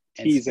you're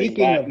teasing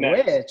speaking that of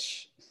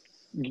next.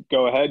 Which,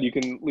 go ahead. You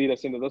can lead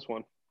us into this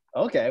one.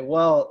 Okay.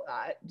 Well,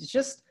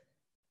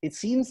 it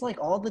seems like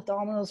all the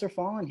dominoes are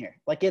falling here.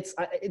 Like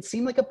it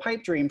seemed like a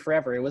pipe dream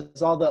forever. It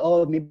was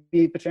all maybe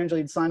Pietrangelo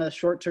would sign a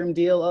short-term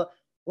deal.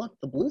 Look,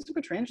 the Blues and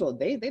Pietrangelo,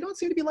 they don't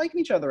seem to be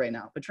liking each other right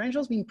now.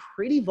 Pietrangelo's been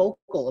pretty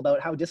vocal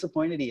about how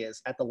disappointed he is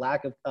at the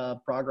lack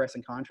of progress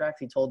in contracts.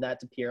 He told that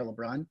to Pierre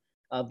LeBrun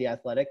of The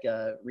Athletic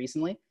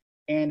recently.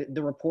 And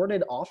the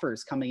reported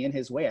offers coming in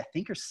his way, I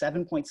think, are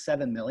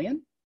 $7.7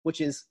 million,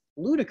 which is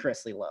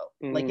ludicrously low.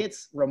 Mm-hmm. Like,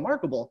 it's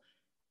remarkable.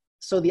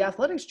 So The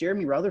Athletic's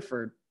Jeremy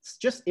Rutherford,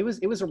 it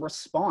was a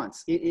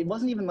response. It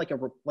wasn't even like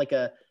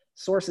a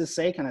sources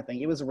say kind of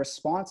thing. It was a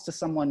response to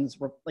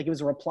it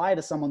was a reply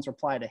to someone's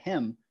reply to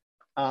him.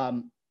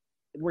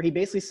 Where he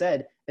basically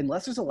said,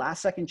 unless there's a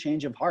last second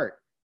change of heart,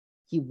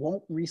 he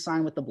won't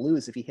re-sign with the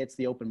Blues if he hits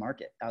the open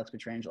market, Alex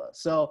Pietrangelo.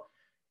 So,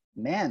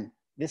 man,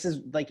 this is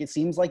like, it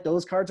seems like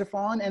those cards are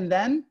falling. And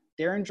then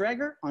Darren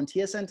Dreger on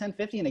TSN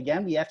 1050. And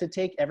again, we have to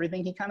take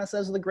everything he kind of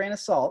says with a grain of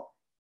salt,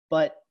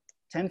 but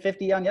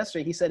 1050 on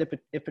yesterday, he said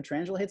if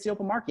Pietrangelo hits the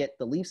open market,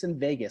 the Leafs in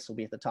Vegas will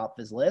be at the top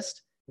of his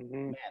list.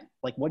 Mm-hmm. Man,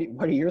 like, what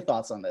are your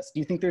thoughts on this? Do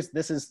you think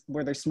this is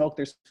where there's smoke,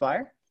 there's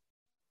fire?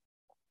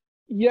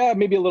 Yeah,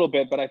 maybe a little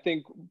bit, but I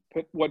think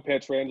what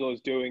Pietrangelo is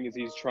doing is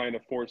he's trying to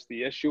force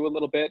the issue a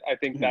little bit. I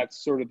think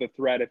that's sort of the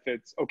threat. If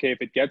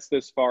it gets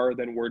this far,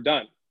 then we're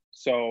done.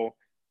 So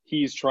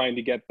he's trying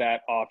to get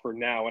that offer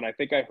now. And I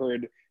think I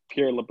heard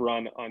Pierre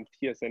LeBrun on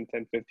TSN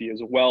 1050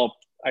 as well.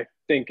 I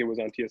think it was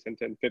on TSN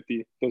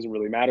 1050. Doesn't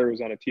really matter. It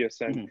was on a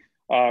TSN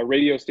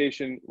radio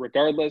station.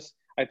 Regardless,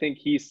 I think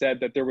he said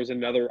that there was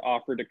another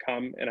offer to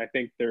come, and I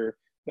think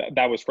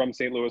that was from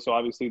St. Louis. So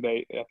obviously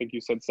I think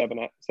you said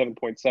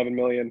 7.7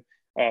 million.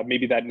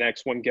 Maybe that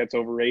next one gets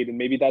over 8, and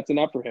maybe that's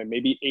enough for him.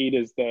 Maybe 8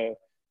 is the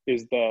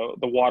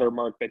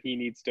watermark that he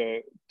needs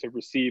to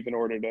receive in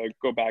order to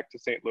go back to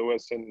St.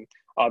 Louis and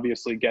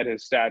obviously get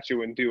his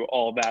statue and do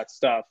all that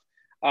stuff.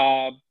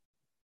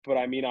 But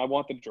I mean, I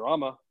want the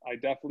drama. I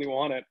definitely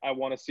want it. I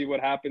want to see what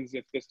happens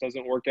if this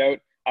doesn't work out.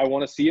 I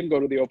want to see him go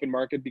to the open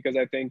market because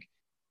I think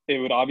it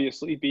would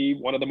obviously be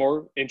one of the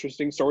more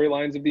interesting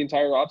storylines of the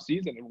entire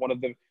offseason and one of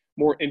the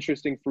more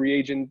interesting free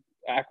agent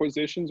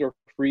acquisitions or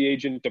free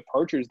agent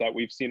departures that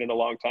we've seen in a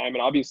long time.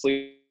 And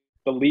obviously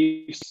the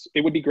Leafs,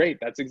 it would be great.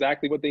 That's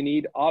exactly what they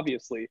need,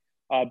 obviously.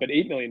 But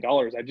 $8 million,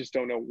 I just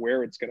don't know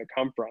where it's going to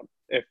come from.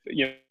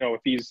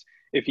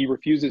 If he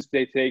refuses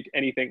to take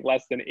anything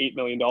less than $8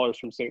 million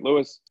from St.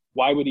 Louis,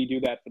 why would he do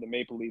that for the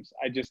Maple Leafs?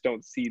 I just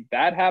don't see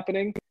that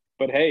happening.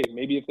 But hey,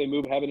 maybe if they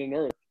move heaven and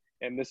earth,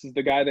 and this is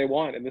the guy they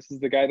want, and this is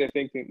the guy they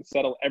think can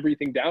settle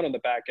everything down on the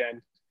back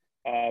end,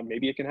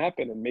 maybe it can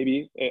happen. And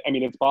maybe, I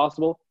mean, it's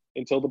possible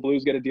until the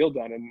Blues get a deal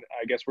done. And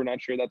I guess we're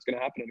not sure that's going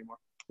to happen anymore.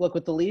 Look,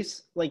 with the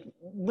Leafs, like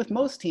with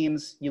most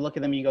teams, you look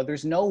at them and you go,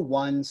 there's no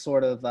one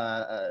sort of,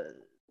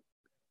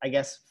 I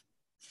guess,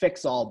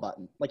 fix-all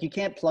button. Like you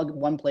can't plug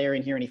one player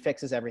in here and he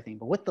fixes everything.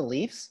 But with the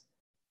Leafs,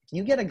 if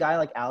you get a guy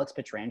like Alex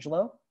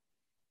Pietrangelo,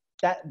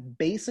 that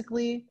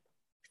basically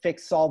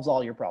solves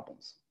all your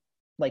problems.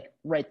 Like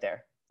right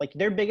there. Like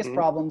their biggest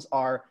problems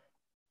are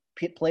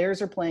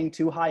players are playing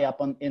too high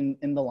up in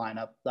the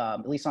lineup,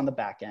 at least on the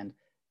back end.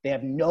 They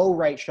have no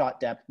right shot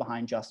depth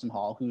behind Justin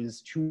Hall, who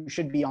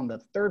should be on the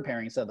third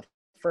pairing instead of the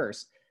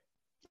first.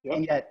 Yep.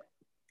 And yet,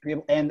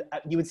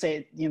 you would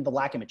say, you know, the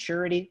lack of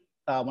maturity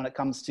when it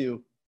comes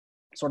to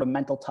sort of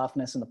mental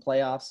toughness in the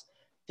playoffs,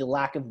 the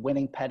lack of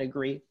winning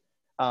pedigree,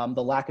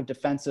 the lack of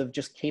defensive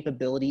just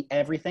capability,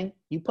 everything.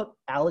 You put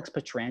Alex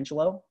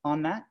Pietrangelo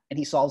on that, and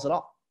he solves it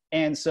all.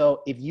 And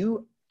so if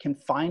you can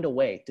find a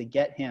way to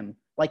get him,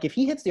 like if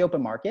he hits the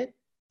open market,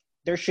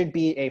 there should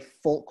be a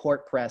full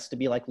court press to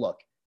be like, look,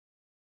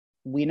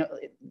 we know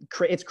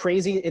it's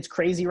crazy. It's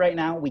crazy right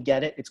now. We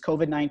get it. It's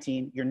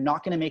COVID-19. You're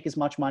not going to make as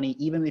much money,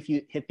 even if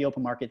you hit the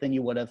open market, than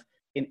you would have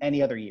in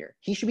any other year.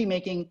 He should be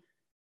making,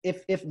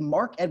 if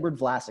Mark-Edward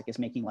Vlasic is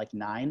making like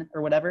 9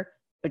 or whatever,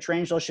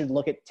 Pietrangelo should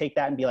take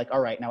that and be like,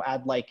 all right, now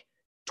add like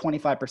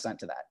 25%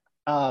 to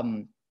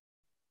that.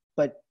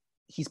 But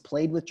he's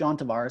played with John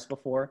Tavares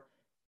before.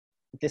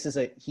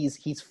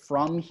 He's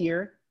from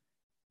here.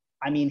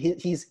 I mean,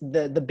 he's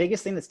the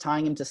biggest thing that's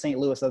tying him to St.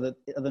 Louis other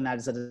than that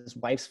is that his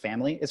wife's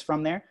family is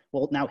from there.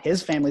 Well, now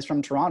his family's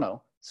from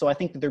Toronto. So I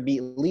think that there'd be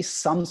at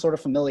least some sort of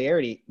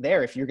familiarity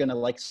there if you're going to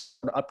like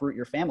sort of uproot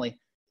your family.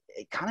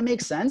 It kind of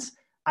makes sense.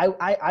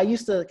 I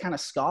used to kind of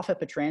scoff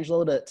at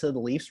Pietrangelo to the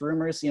Leafs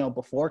rumors, you know,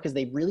 before, because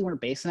they really weren't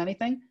basing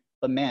anything.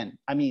 But man,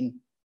 I mean,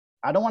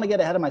 I don't want to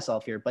get ahead of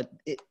myself here, but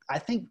I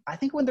think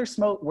when there's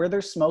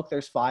smoke,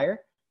 there's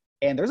fire.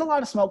 And there's a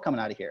lot of smoke coming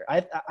out of here.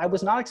 I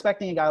was not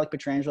expecting a guy like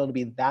Pietrangelo to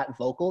be that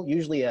vocal.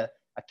 Usually a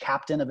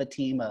captain of a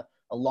team, a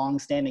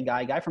long-standing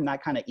guy from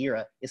that kind of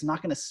era is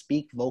not going to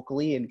speak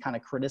vocally and kind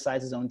of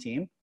criticize his own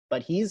team.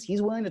 But he's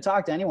willing to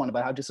talk to anyone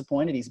about how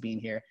disappointed he's been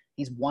here.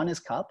 He's won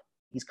his cup.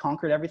 He's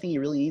conquered everything he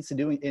really needs to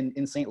do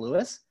in St.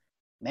 Louis.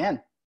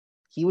 Man,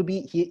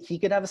 he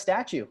could have a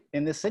statue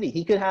in this city.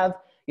 He could have,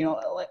 you know,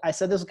 like I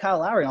said this with Kyle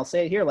Lowry, and I'll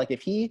say it here. Like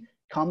if he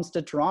comes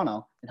to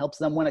Toronto and helps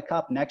them win a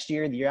cup next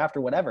year, the year after,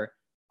 whatever,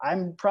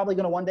 I'm probably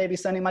going to one day be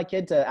sending my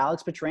kid to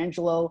Alex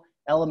Pietrangelo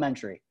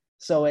Elementary.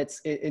 So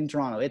it's in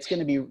Toronto. It's going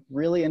to be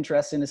really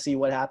interesting to see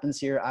what happens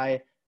here.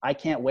 I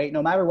can't wait.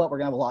 No matter what, we're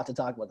going to have a lot to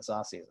talk about this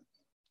offseason.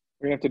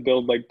 We're going to have to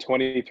build like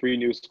 23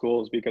 new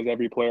schools because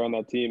every player on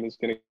that team is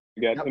going to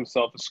get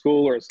himself a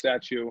school or a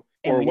statue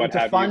and or we what need to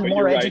have fund you.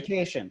 more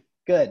education.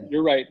 Good.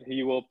 You're right.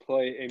 He will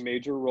play a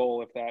major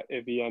role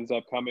if he ends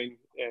up coming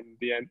and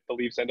the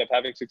Leafs end up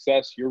having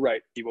success. You're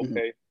right. He will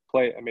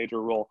play a major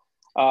role.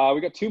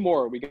 We got 2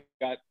 more. We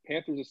got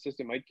Panthers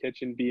assistant Mike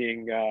Kitchen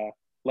being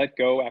let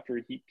go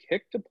after he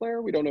kicked a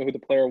player. We don't know who the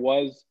player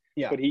was,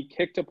 but he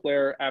kicked a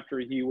player after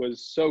he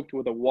was soaked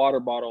with a water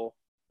bottle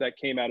that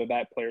came out of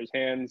that player's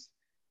hands.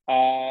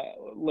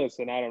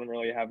 Listen, I don't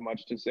really have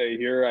much to say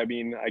here. I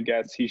mean, I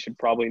guess he should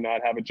probably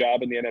not have a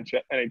job in the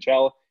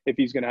NHL if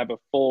he's going to have a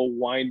full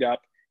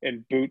wind-up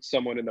and boot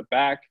someone in the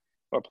back,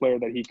 a player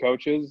that he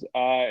coaches,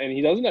 and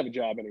he doesn't have a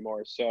job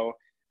anymore. So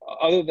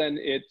other than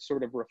it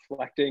sort of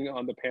reflecting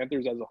on the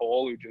Panthers as a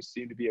whole, who just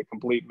seem to be a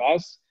complete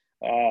mess,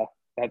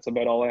 that's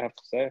about all I have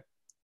to say.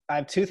 I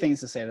have 2 things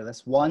to say to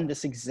this. One,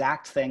 this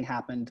exact thing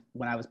happened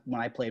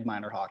when I played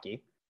minor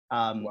hockey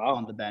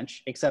on the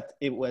bench, except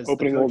it was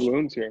opening old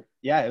wounds here.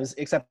 Yeah, it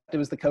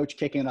was the coach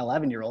kicking an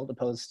 11-year-old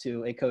opposed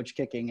to a coach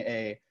kicking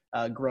a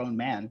grown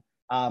man.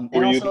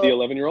 Were you the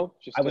 11-year-old?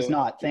 I was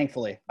not,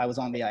 thankfully. I was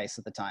on the ice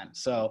at the time.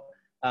 So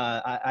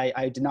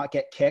I did not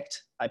get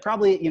kicked. I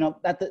probably, you know,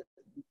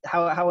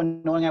 how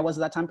annoying I was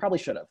at that time, probably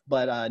should have.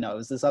 But no, it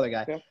was this other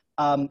guy.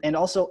 Yeah. And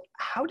also,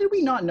 how did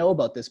we not know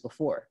about this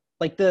before?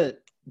 Like the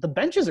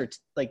benches are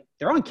like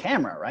they're on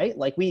camera, right?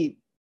 Like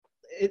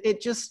it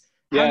just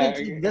how did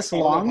it take this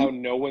long? How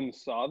no one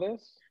saw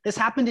this? This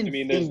happened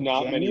in there's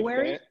not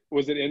January. Many.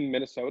 Was it in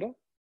Minnesota?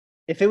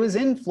 If it was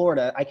in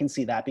Florida, I can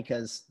see that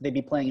because they'd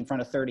be playing in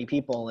front of 30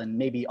 people and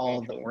maybe all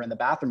of them were in the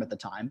bathroom at the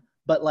time.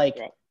 But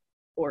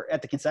or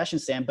at the concession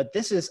stand. But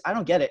this is, I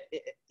don't get it.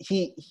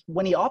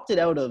 When he opted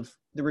out of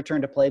the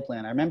return to play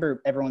plan, I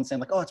remember everyone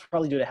saying like, oh, it's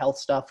probably due to health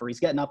stuff or he's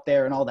getting up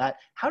there and all that.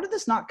 How did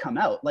this not come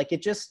out? Like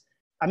it just,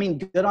 I mean,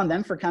 good on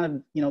them for kind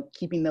of, you know,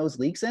 keeping those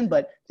leaks in,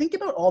 but think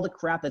about all the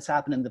crap that's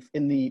happened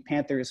in the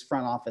Panthers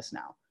front office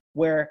now,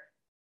 where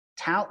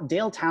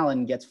Dale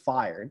Talon gets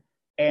fired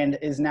and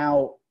is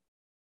now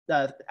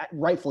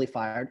rightfully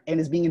fired and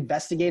is being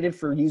investigated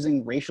for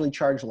using racially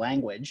charged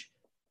language.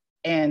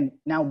 And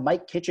now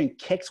Mike Kitchen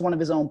kicks one of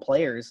his own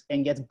players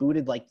and gets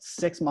booted like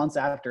 6 months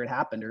after it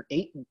happened, or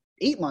eight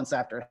months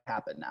after it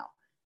happened now,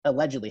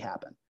 allegedly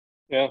happened.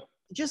 Yeah.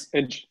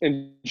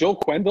 And Joel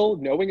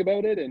Quenneville knowing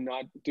about it and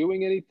not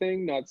doing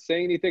anything, not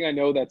saying anything. I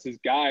know that's his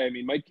guy. I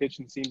mean, Mike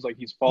Kitchen seems like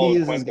he's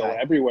following Quenneville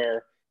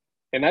everywhere.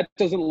 And that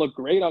doesn't look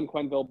great on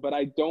Quenneville, but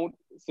I don't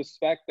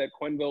suspect that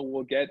Quenneville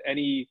will get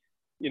any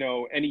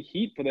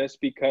heat for this,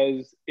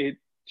 because it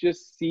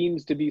just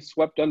seems to be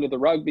swept under the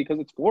rug because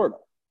it's Florida.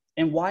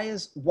 And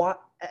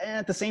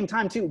at the same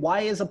time too,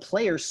 why is a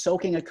player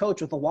soaking a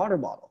coach with a water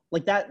bottle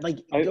like that? Like,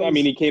 I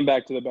mean, he came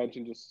back to the bench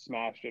and just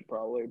smashed it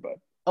probably, but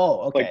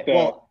okay.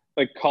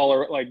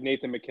 Like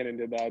Nathan McKinnon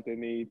did that,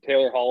 didn't he?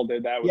 Taylor Hall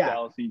did that with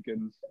Dallas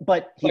Eakins.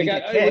 But he didn't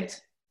get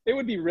kicked. It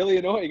would be really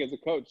annoying as a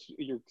coach.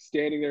 You're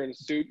standing there in a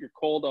suit, you're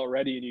cold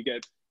already, and you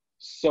get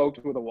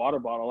soaked with a water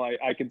bottle.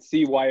 I could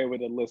see why it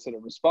would elicit a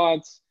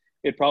response.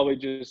 It probably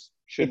just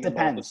shouldn't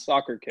involve a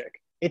soccer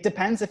kick. It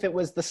depends if it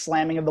was the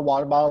slamming of the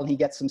water bottle and he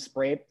gets some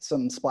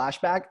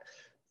splashback,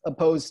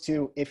 opposed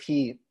to if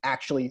he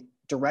actually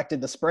directed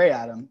the spray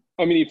at him.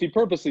 I mean, if he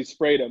purposely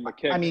sprayed him, the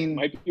kick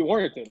might be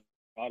warranted,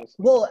 honestly.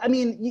 Well, I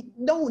mean,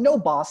 no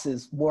boss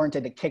is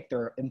warranted to kick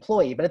their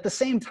employee, but at the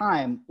same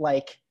time,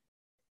 like,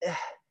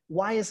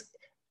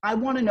 I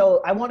want to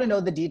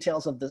know the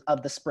details of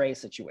the spray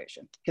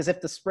situation, because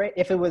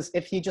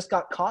if he just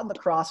got caught in the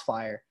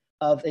crossfire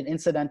of an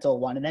incidental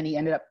one and then he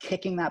ended up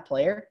kicking that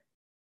player,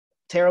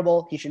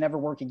 terrible. He should never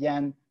work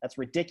again. That's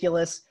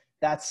ridiculous.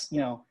 That's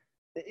the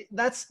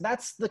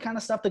kind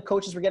of stuff that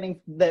coaches were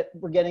getting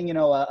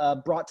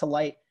brought to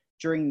light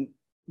during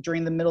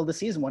the middle of the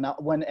season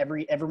when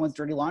everyone's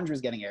dirty laundry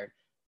is getting aired.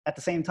 At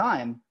the same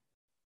time,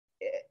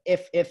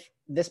 if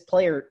this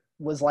player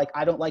was like,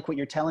 I don't like what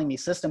you're telling me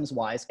systems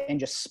wise, and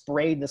just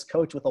sprayed this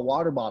coach with a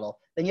water bottle,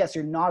 then yes,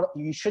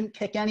 you shouldn't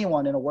kick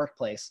anyone in a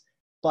workplace.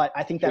 But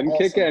I think that shouldn't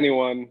kick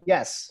anyone.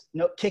 Yes,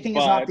 no, kicking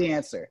is not the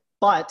answer.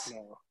 But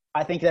no.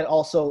 I think that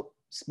also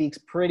speaks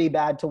pretty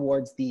bad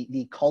towards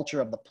the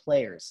culture of the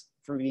players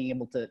for being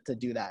able to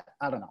do that.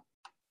 I don't know.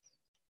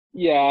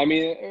 Yeah, I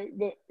mean,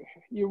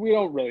 we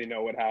don't really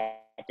know what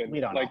happened.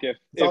 We don't know.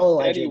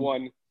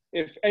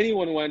 If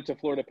anyone went to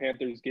Florida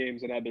Panthers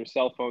games and had their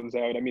cell phones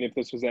out, I mean, if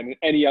this was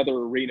any other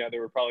arena,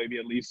 there would probably be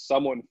at least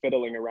someone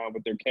fiddling around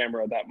with their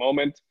camera at that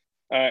moment,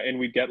 and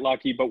we'd get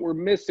lucky. But we're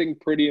missing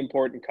pretty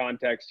important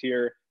context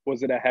here.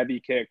 Was it a heavy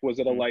kick? Was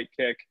it a light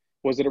kick?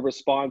 Was it a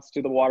response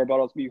to the water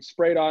bottles being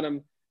sprayed on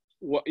him?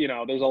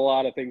 There's a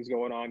lot of things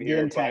going on here.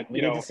 The intent.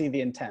 We need to see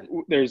the intent.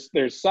 There's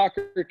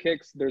soccer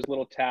kicks. There's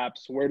little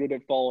taps. Where did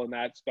it fall in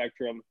that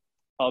spectrum?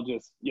 I'll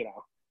just,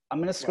 I'm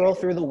going to scroll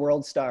through the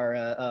World Star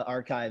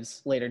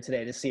archives later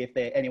today to see if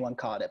anyone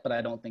caught it, but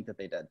I don't think that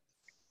they did.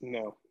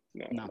 No,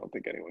 I don't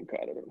think anyone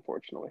caught it,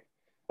 unfortunately.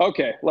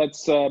 Okay,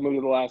 let's move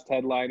to the last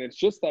headline. It's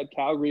just that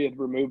Calgary had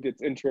removed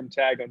its interim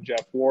tag on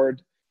Jeff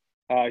Ward.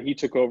 He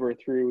took over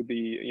through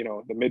the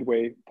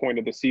midway point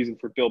of the season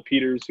for Bill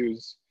Peters,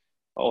 who's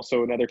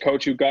also another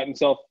coach who got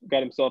himself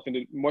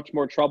into much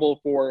more trouble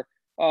for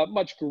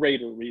much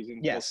greater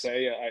reasons. Yes. We'll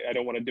say. I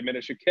don't want to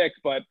diminish a kick,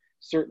 but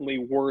certainly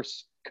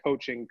worse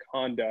coaching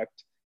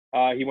conduct.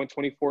 He went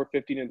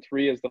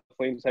 24-15-3 as the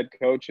Flames head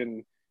coach,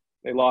 and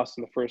they lost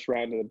in the first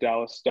round to the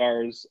Dallas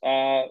Stars.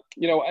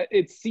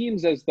 It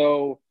seems as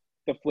though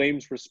the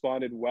Flames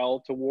responded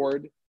well to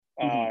Ward.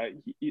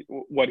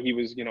 What he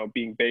was,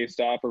 being based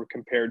off or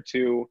compared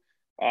to.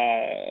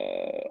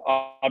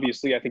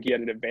 Obviously, I think he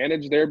had an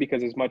advantage there,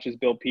 because as much as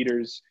Bill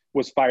Peters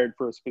was fired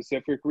for a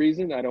specific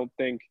reason, I don't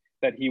think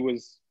that he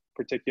was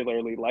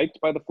particularly liked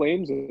by the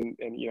Flames and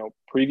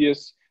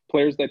previous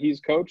players that he's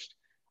coached.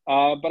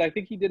 But I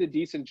think he did a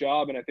decent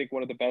job, and I think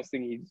one of the best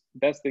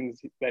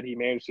things that he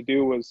managed to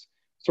do was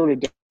sort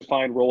of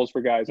define roles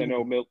for guys. I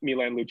know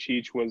Milan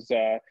Lucic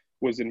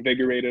was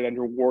invigorated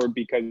under Ward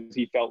because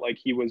he felt like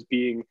he was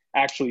being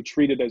actually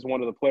treated as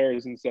one of the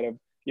players instead of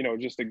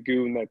just a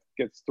goon that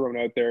gets thrown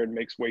out there and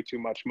makes way too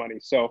much money.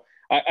 So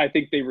I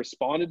think they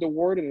responded to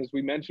Ward, and as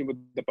we mentioned with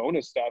the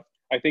bonus stuff,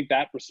 I think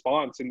that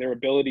response and their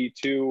ability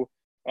to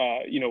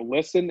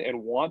listen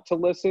and want to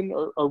listen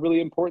are really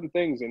important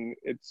things. And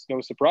it's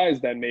no surprise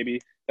then maybe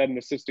that an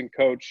assistant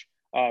coach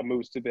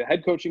moves to the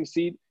head coaching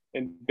seat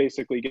and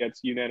basically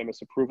gets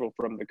unanimous approval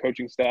from the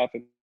coaching staff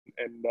and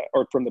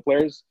or from the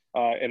players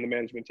and the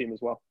management team as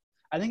well.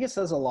 I think it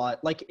says a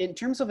lot. Like, in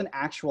terms of an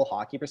actual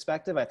hockey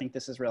perspective, I think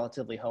this is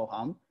relatively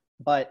ho-hum.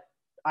 But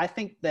I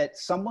think that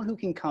someone who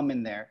can come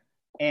in there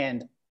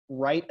and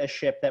right a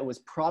ship that was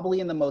probably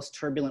in the most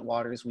turbulent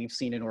waters we've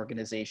seen an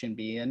organization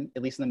be in,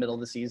 at least in the middle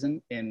of the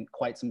season, in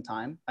quite some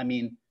time. I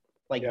mean,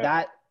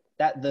 that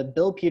the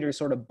Bill Peters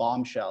sort of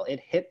bombshell, it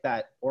hit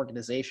that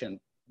organization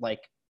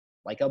like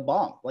a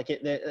bomb. Like,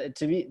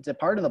 to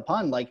pardon the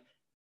pun, like,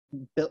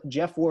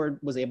 Jeff Ward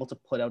was able to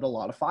put out a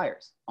lot of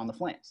fires on the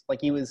Flames.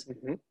 Like, he was,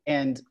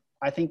 and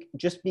I think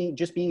just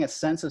being a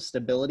sense of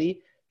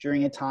stability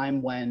during a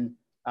time when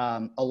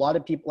a lot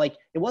of people, like,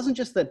 it wasn't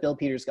just that Bill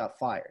Peters got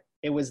fired.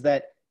 It was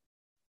that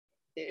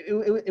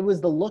it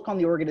was the look on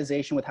the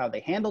organization with how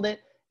they handled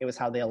it. It was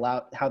how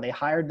they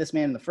hired this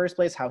man in the first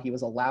place, how he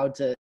was allowed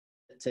to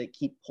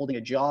keep holding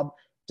a job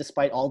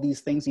despite all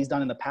these things he's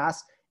done in the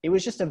past. It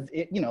was just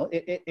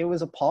it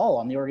was a pall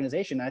on the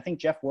organization. And I think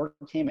Jeff Ward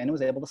came in and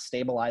was able to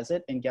stabilize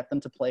it and get them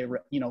to play,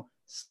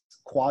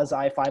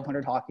 quasi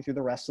 500 hockey through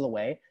the rest of the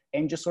way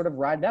and just sort of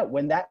ride it out.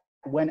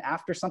 When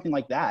after something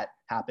like that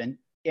happened,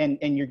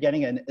 and you're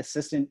getting an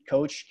assistant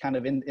coach kind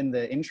of in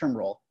the interim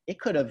role, it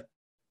could have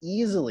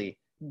easily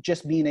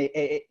just been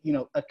a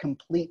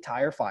complete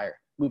tire fire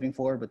moving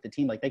forward with the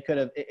team. Like it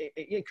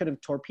could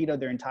have torpedoed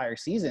their entire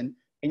season,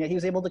 and yet he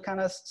was able to kind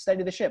of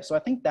steady the ship. So I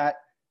think that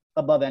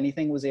above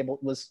anything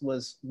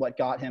was what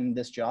got him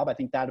this job. I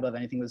think that above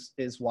anything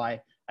is why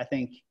I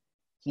think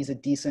he's a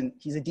decent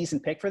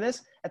pick for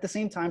this. At the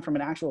same time, from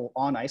an actual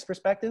on ice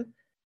perspective,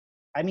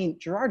 I mean,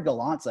 Gerard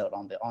Gallant's out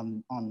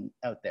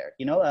out there.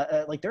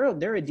 Like there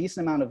are a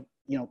decent amount of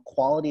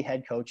quality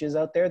head coaches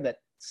out there that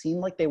seem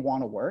like they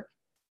want to work.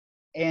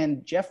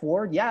 And Jeff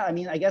Ward, yeah, I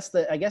mean, I guess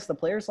the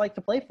players like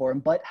to play for him,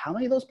 but how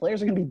many of those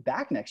players are going to be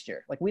back next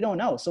year? Like, we don't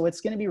know. So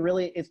it's going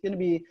to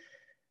be,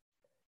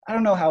 I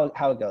don't know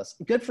how it goes.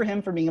 Good for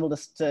him for being able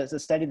to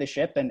steady the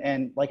ship.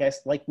 And like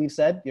we've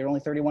said, there are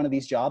only 31 of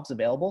these jobs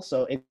available.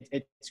 So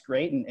it's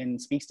great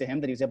and speaks to him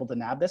that he's able to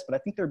nab this, but I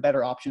think there are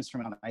better options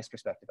from an ice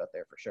perspective out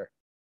there for sure.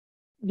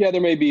 Yeah,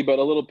 there may be, but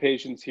a little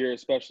patience here,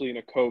 especially in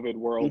a COVID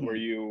world where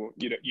you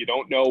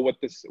don't know what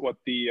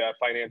the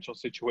financial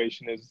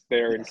situation is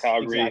there in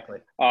Calgary. Exactly.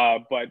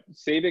 But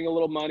saving a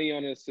little money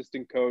on an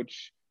assistant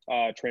coach,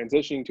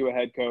 transitioning to a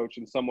head coach,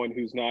 and someone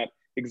who's not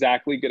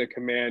exactly going to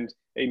command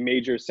a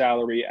major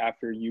salary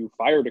after you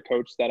fired a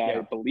coach that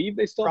I believe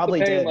they still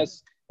probably have to pay, did.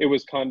 Unless it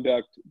was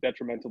conduct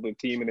detrimental to the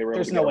team and they were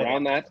able to get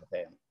around that.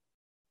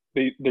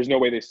 There's no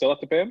way they still have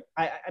to pay him?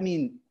 I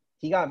mean,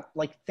 he got,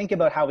 think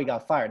about how he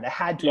got fired. They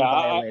had to.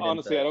 I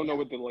don't know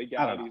what the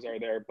legalities are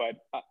there, but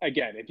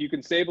again, if you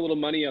can save a little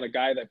money on a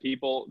guy that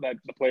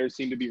the players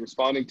seem to be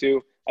responding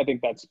to, I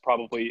think that's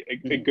probably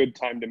a good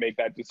time to make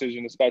that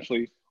decision,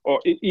 especially,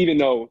 even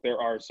though there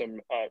are some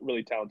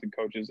really talented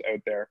coaches out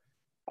there.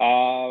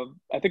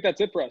 I think that's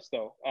it for us,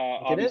 though.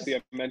 Obviously,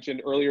 I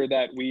mentioned earlier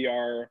that we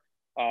are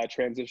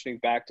transitioning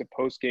back to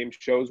post-game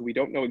shows. We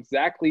don't know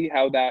exactly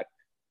how that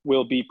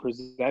will be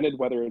presented,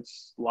 whether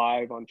it's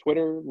live on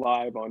Twitter,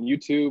 live on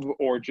YouTube,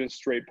 or just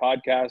straight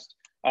podcast.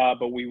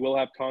 But we will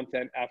have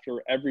content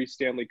after every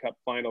Stanley Cup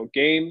final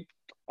game.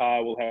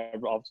 Obviously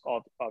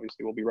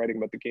we'll be writing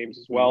about the games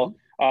as well.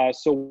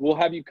 So we'll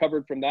have you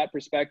covered from that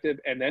perspective.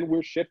 And then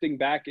we're shifting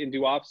back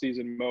into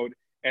off-season mode.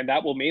 And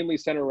that will mainly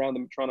center around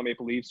the Toronto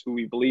Maple Leafs, who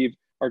we believe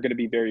are going to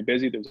be very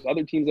busy. There's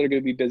other teams that are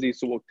going to be busy.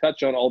 So we'll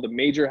touch on all the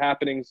major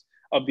happenings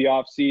of the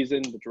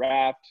off-season, the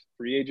draft,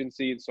 free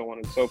agency, and so on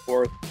and so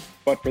forth.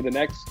 But for the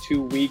next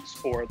 2 weeks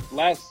or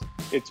less,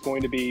 it's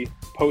going to be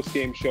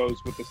post-game shows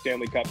with the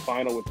Stanley Cup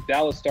final with the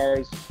Dallas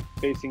Stars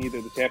facing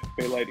either the Tampa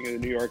Bay Lightning or the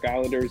New York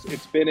Islanders.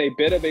 It's been a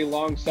bit of a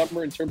long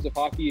summer in terms of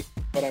hockey,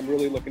 but I'm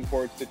really looking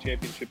forward to the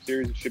championship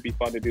series. It should be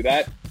fun to do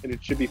that, and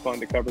it should be fun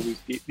to cover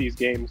these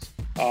games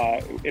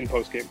in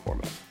post-game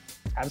format.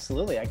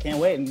 Absolutely. I can't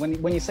wait. And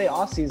when you say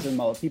off-season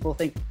mode, people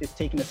think it's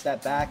taking a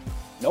step back.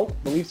 Nope.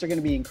 The Leafs are going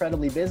to be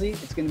incredibly busy.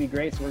 It's going to be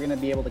great. So we're going to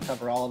be able to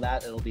cover all of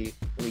that. It'll be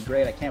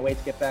great. I can't wait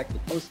to get back to the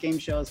post-game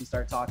shows and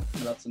start talking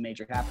about some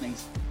major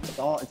happenings. It's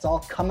all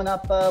coming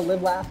up.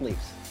 Live, laugh,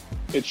 Leafs.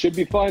 It should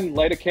be fun.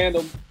 Light a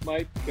candle,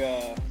 Mike.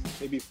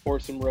 Maybe pour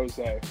some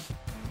rosé.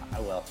 I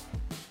will.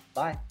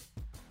 Bye.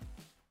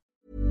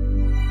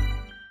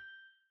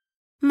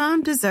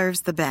 Mom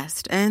deserves the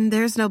best, and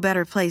there's no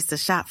better place to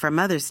shop for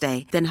Mother's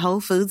Day than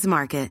Whole Foods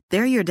Market.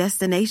 They're your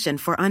destination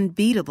for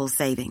unbeatable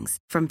savings,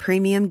 from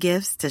premium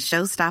gifts to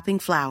show-stopping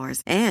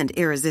flowers and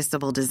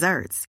irresistible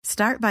desserts.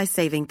 Start by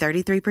saving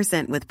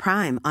 33% with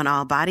Prime on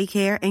all body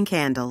care and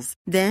candles.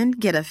 Then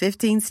get a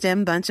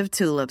 15-stem bunch of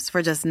tulips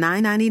for just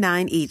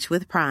 $9.99 each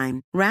with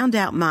Prime. Round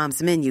out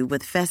Mom's menu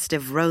with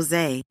festive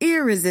rosé,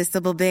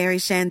 irresistible berry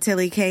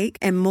chantilly cake,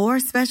 and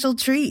more special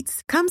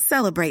treats. Come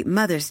celebrate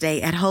Mother's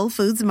Day at Whole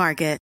Foods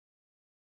Market.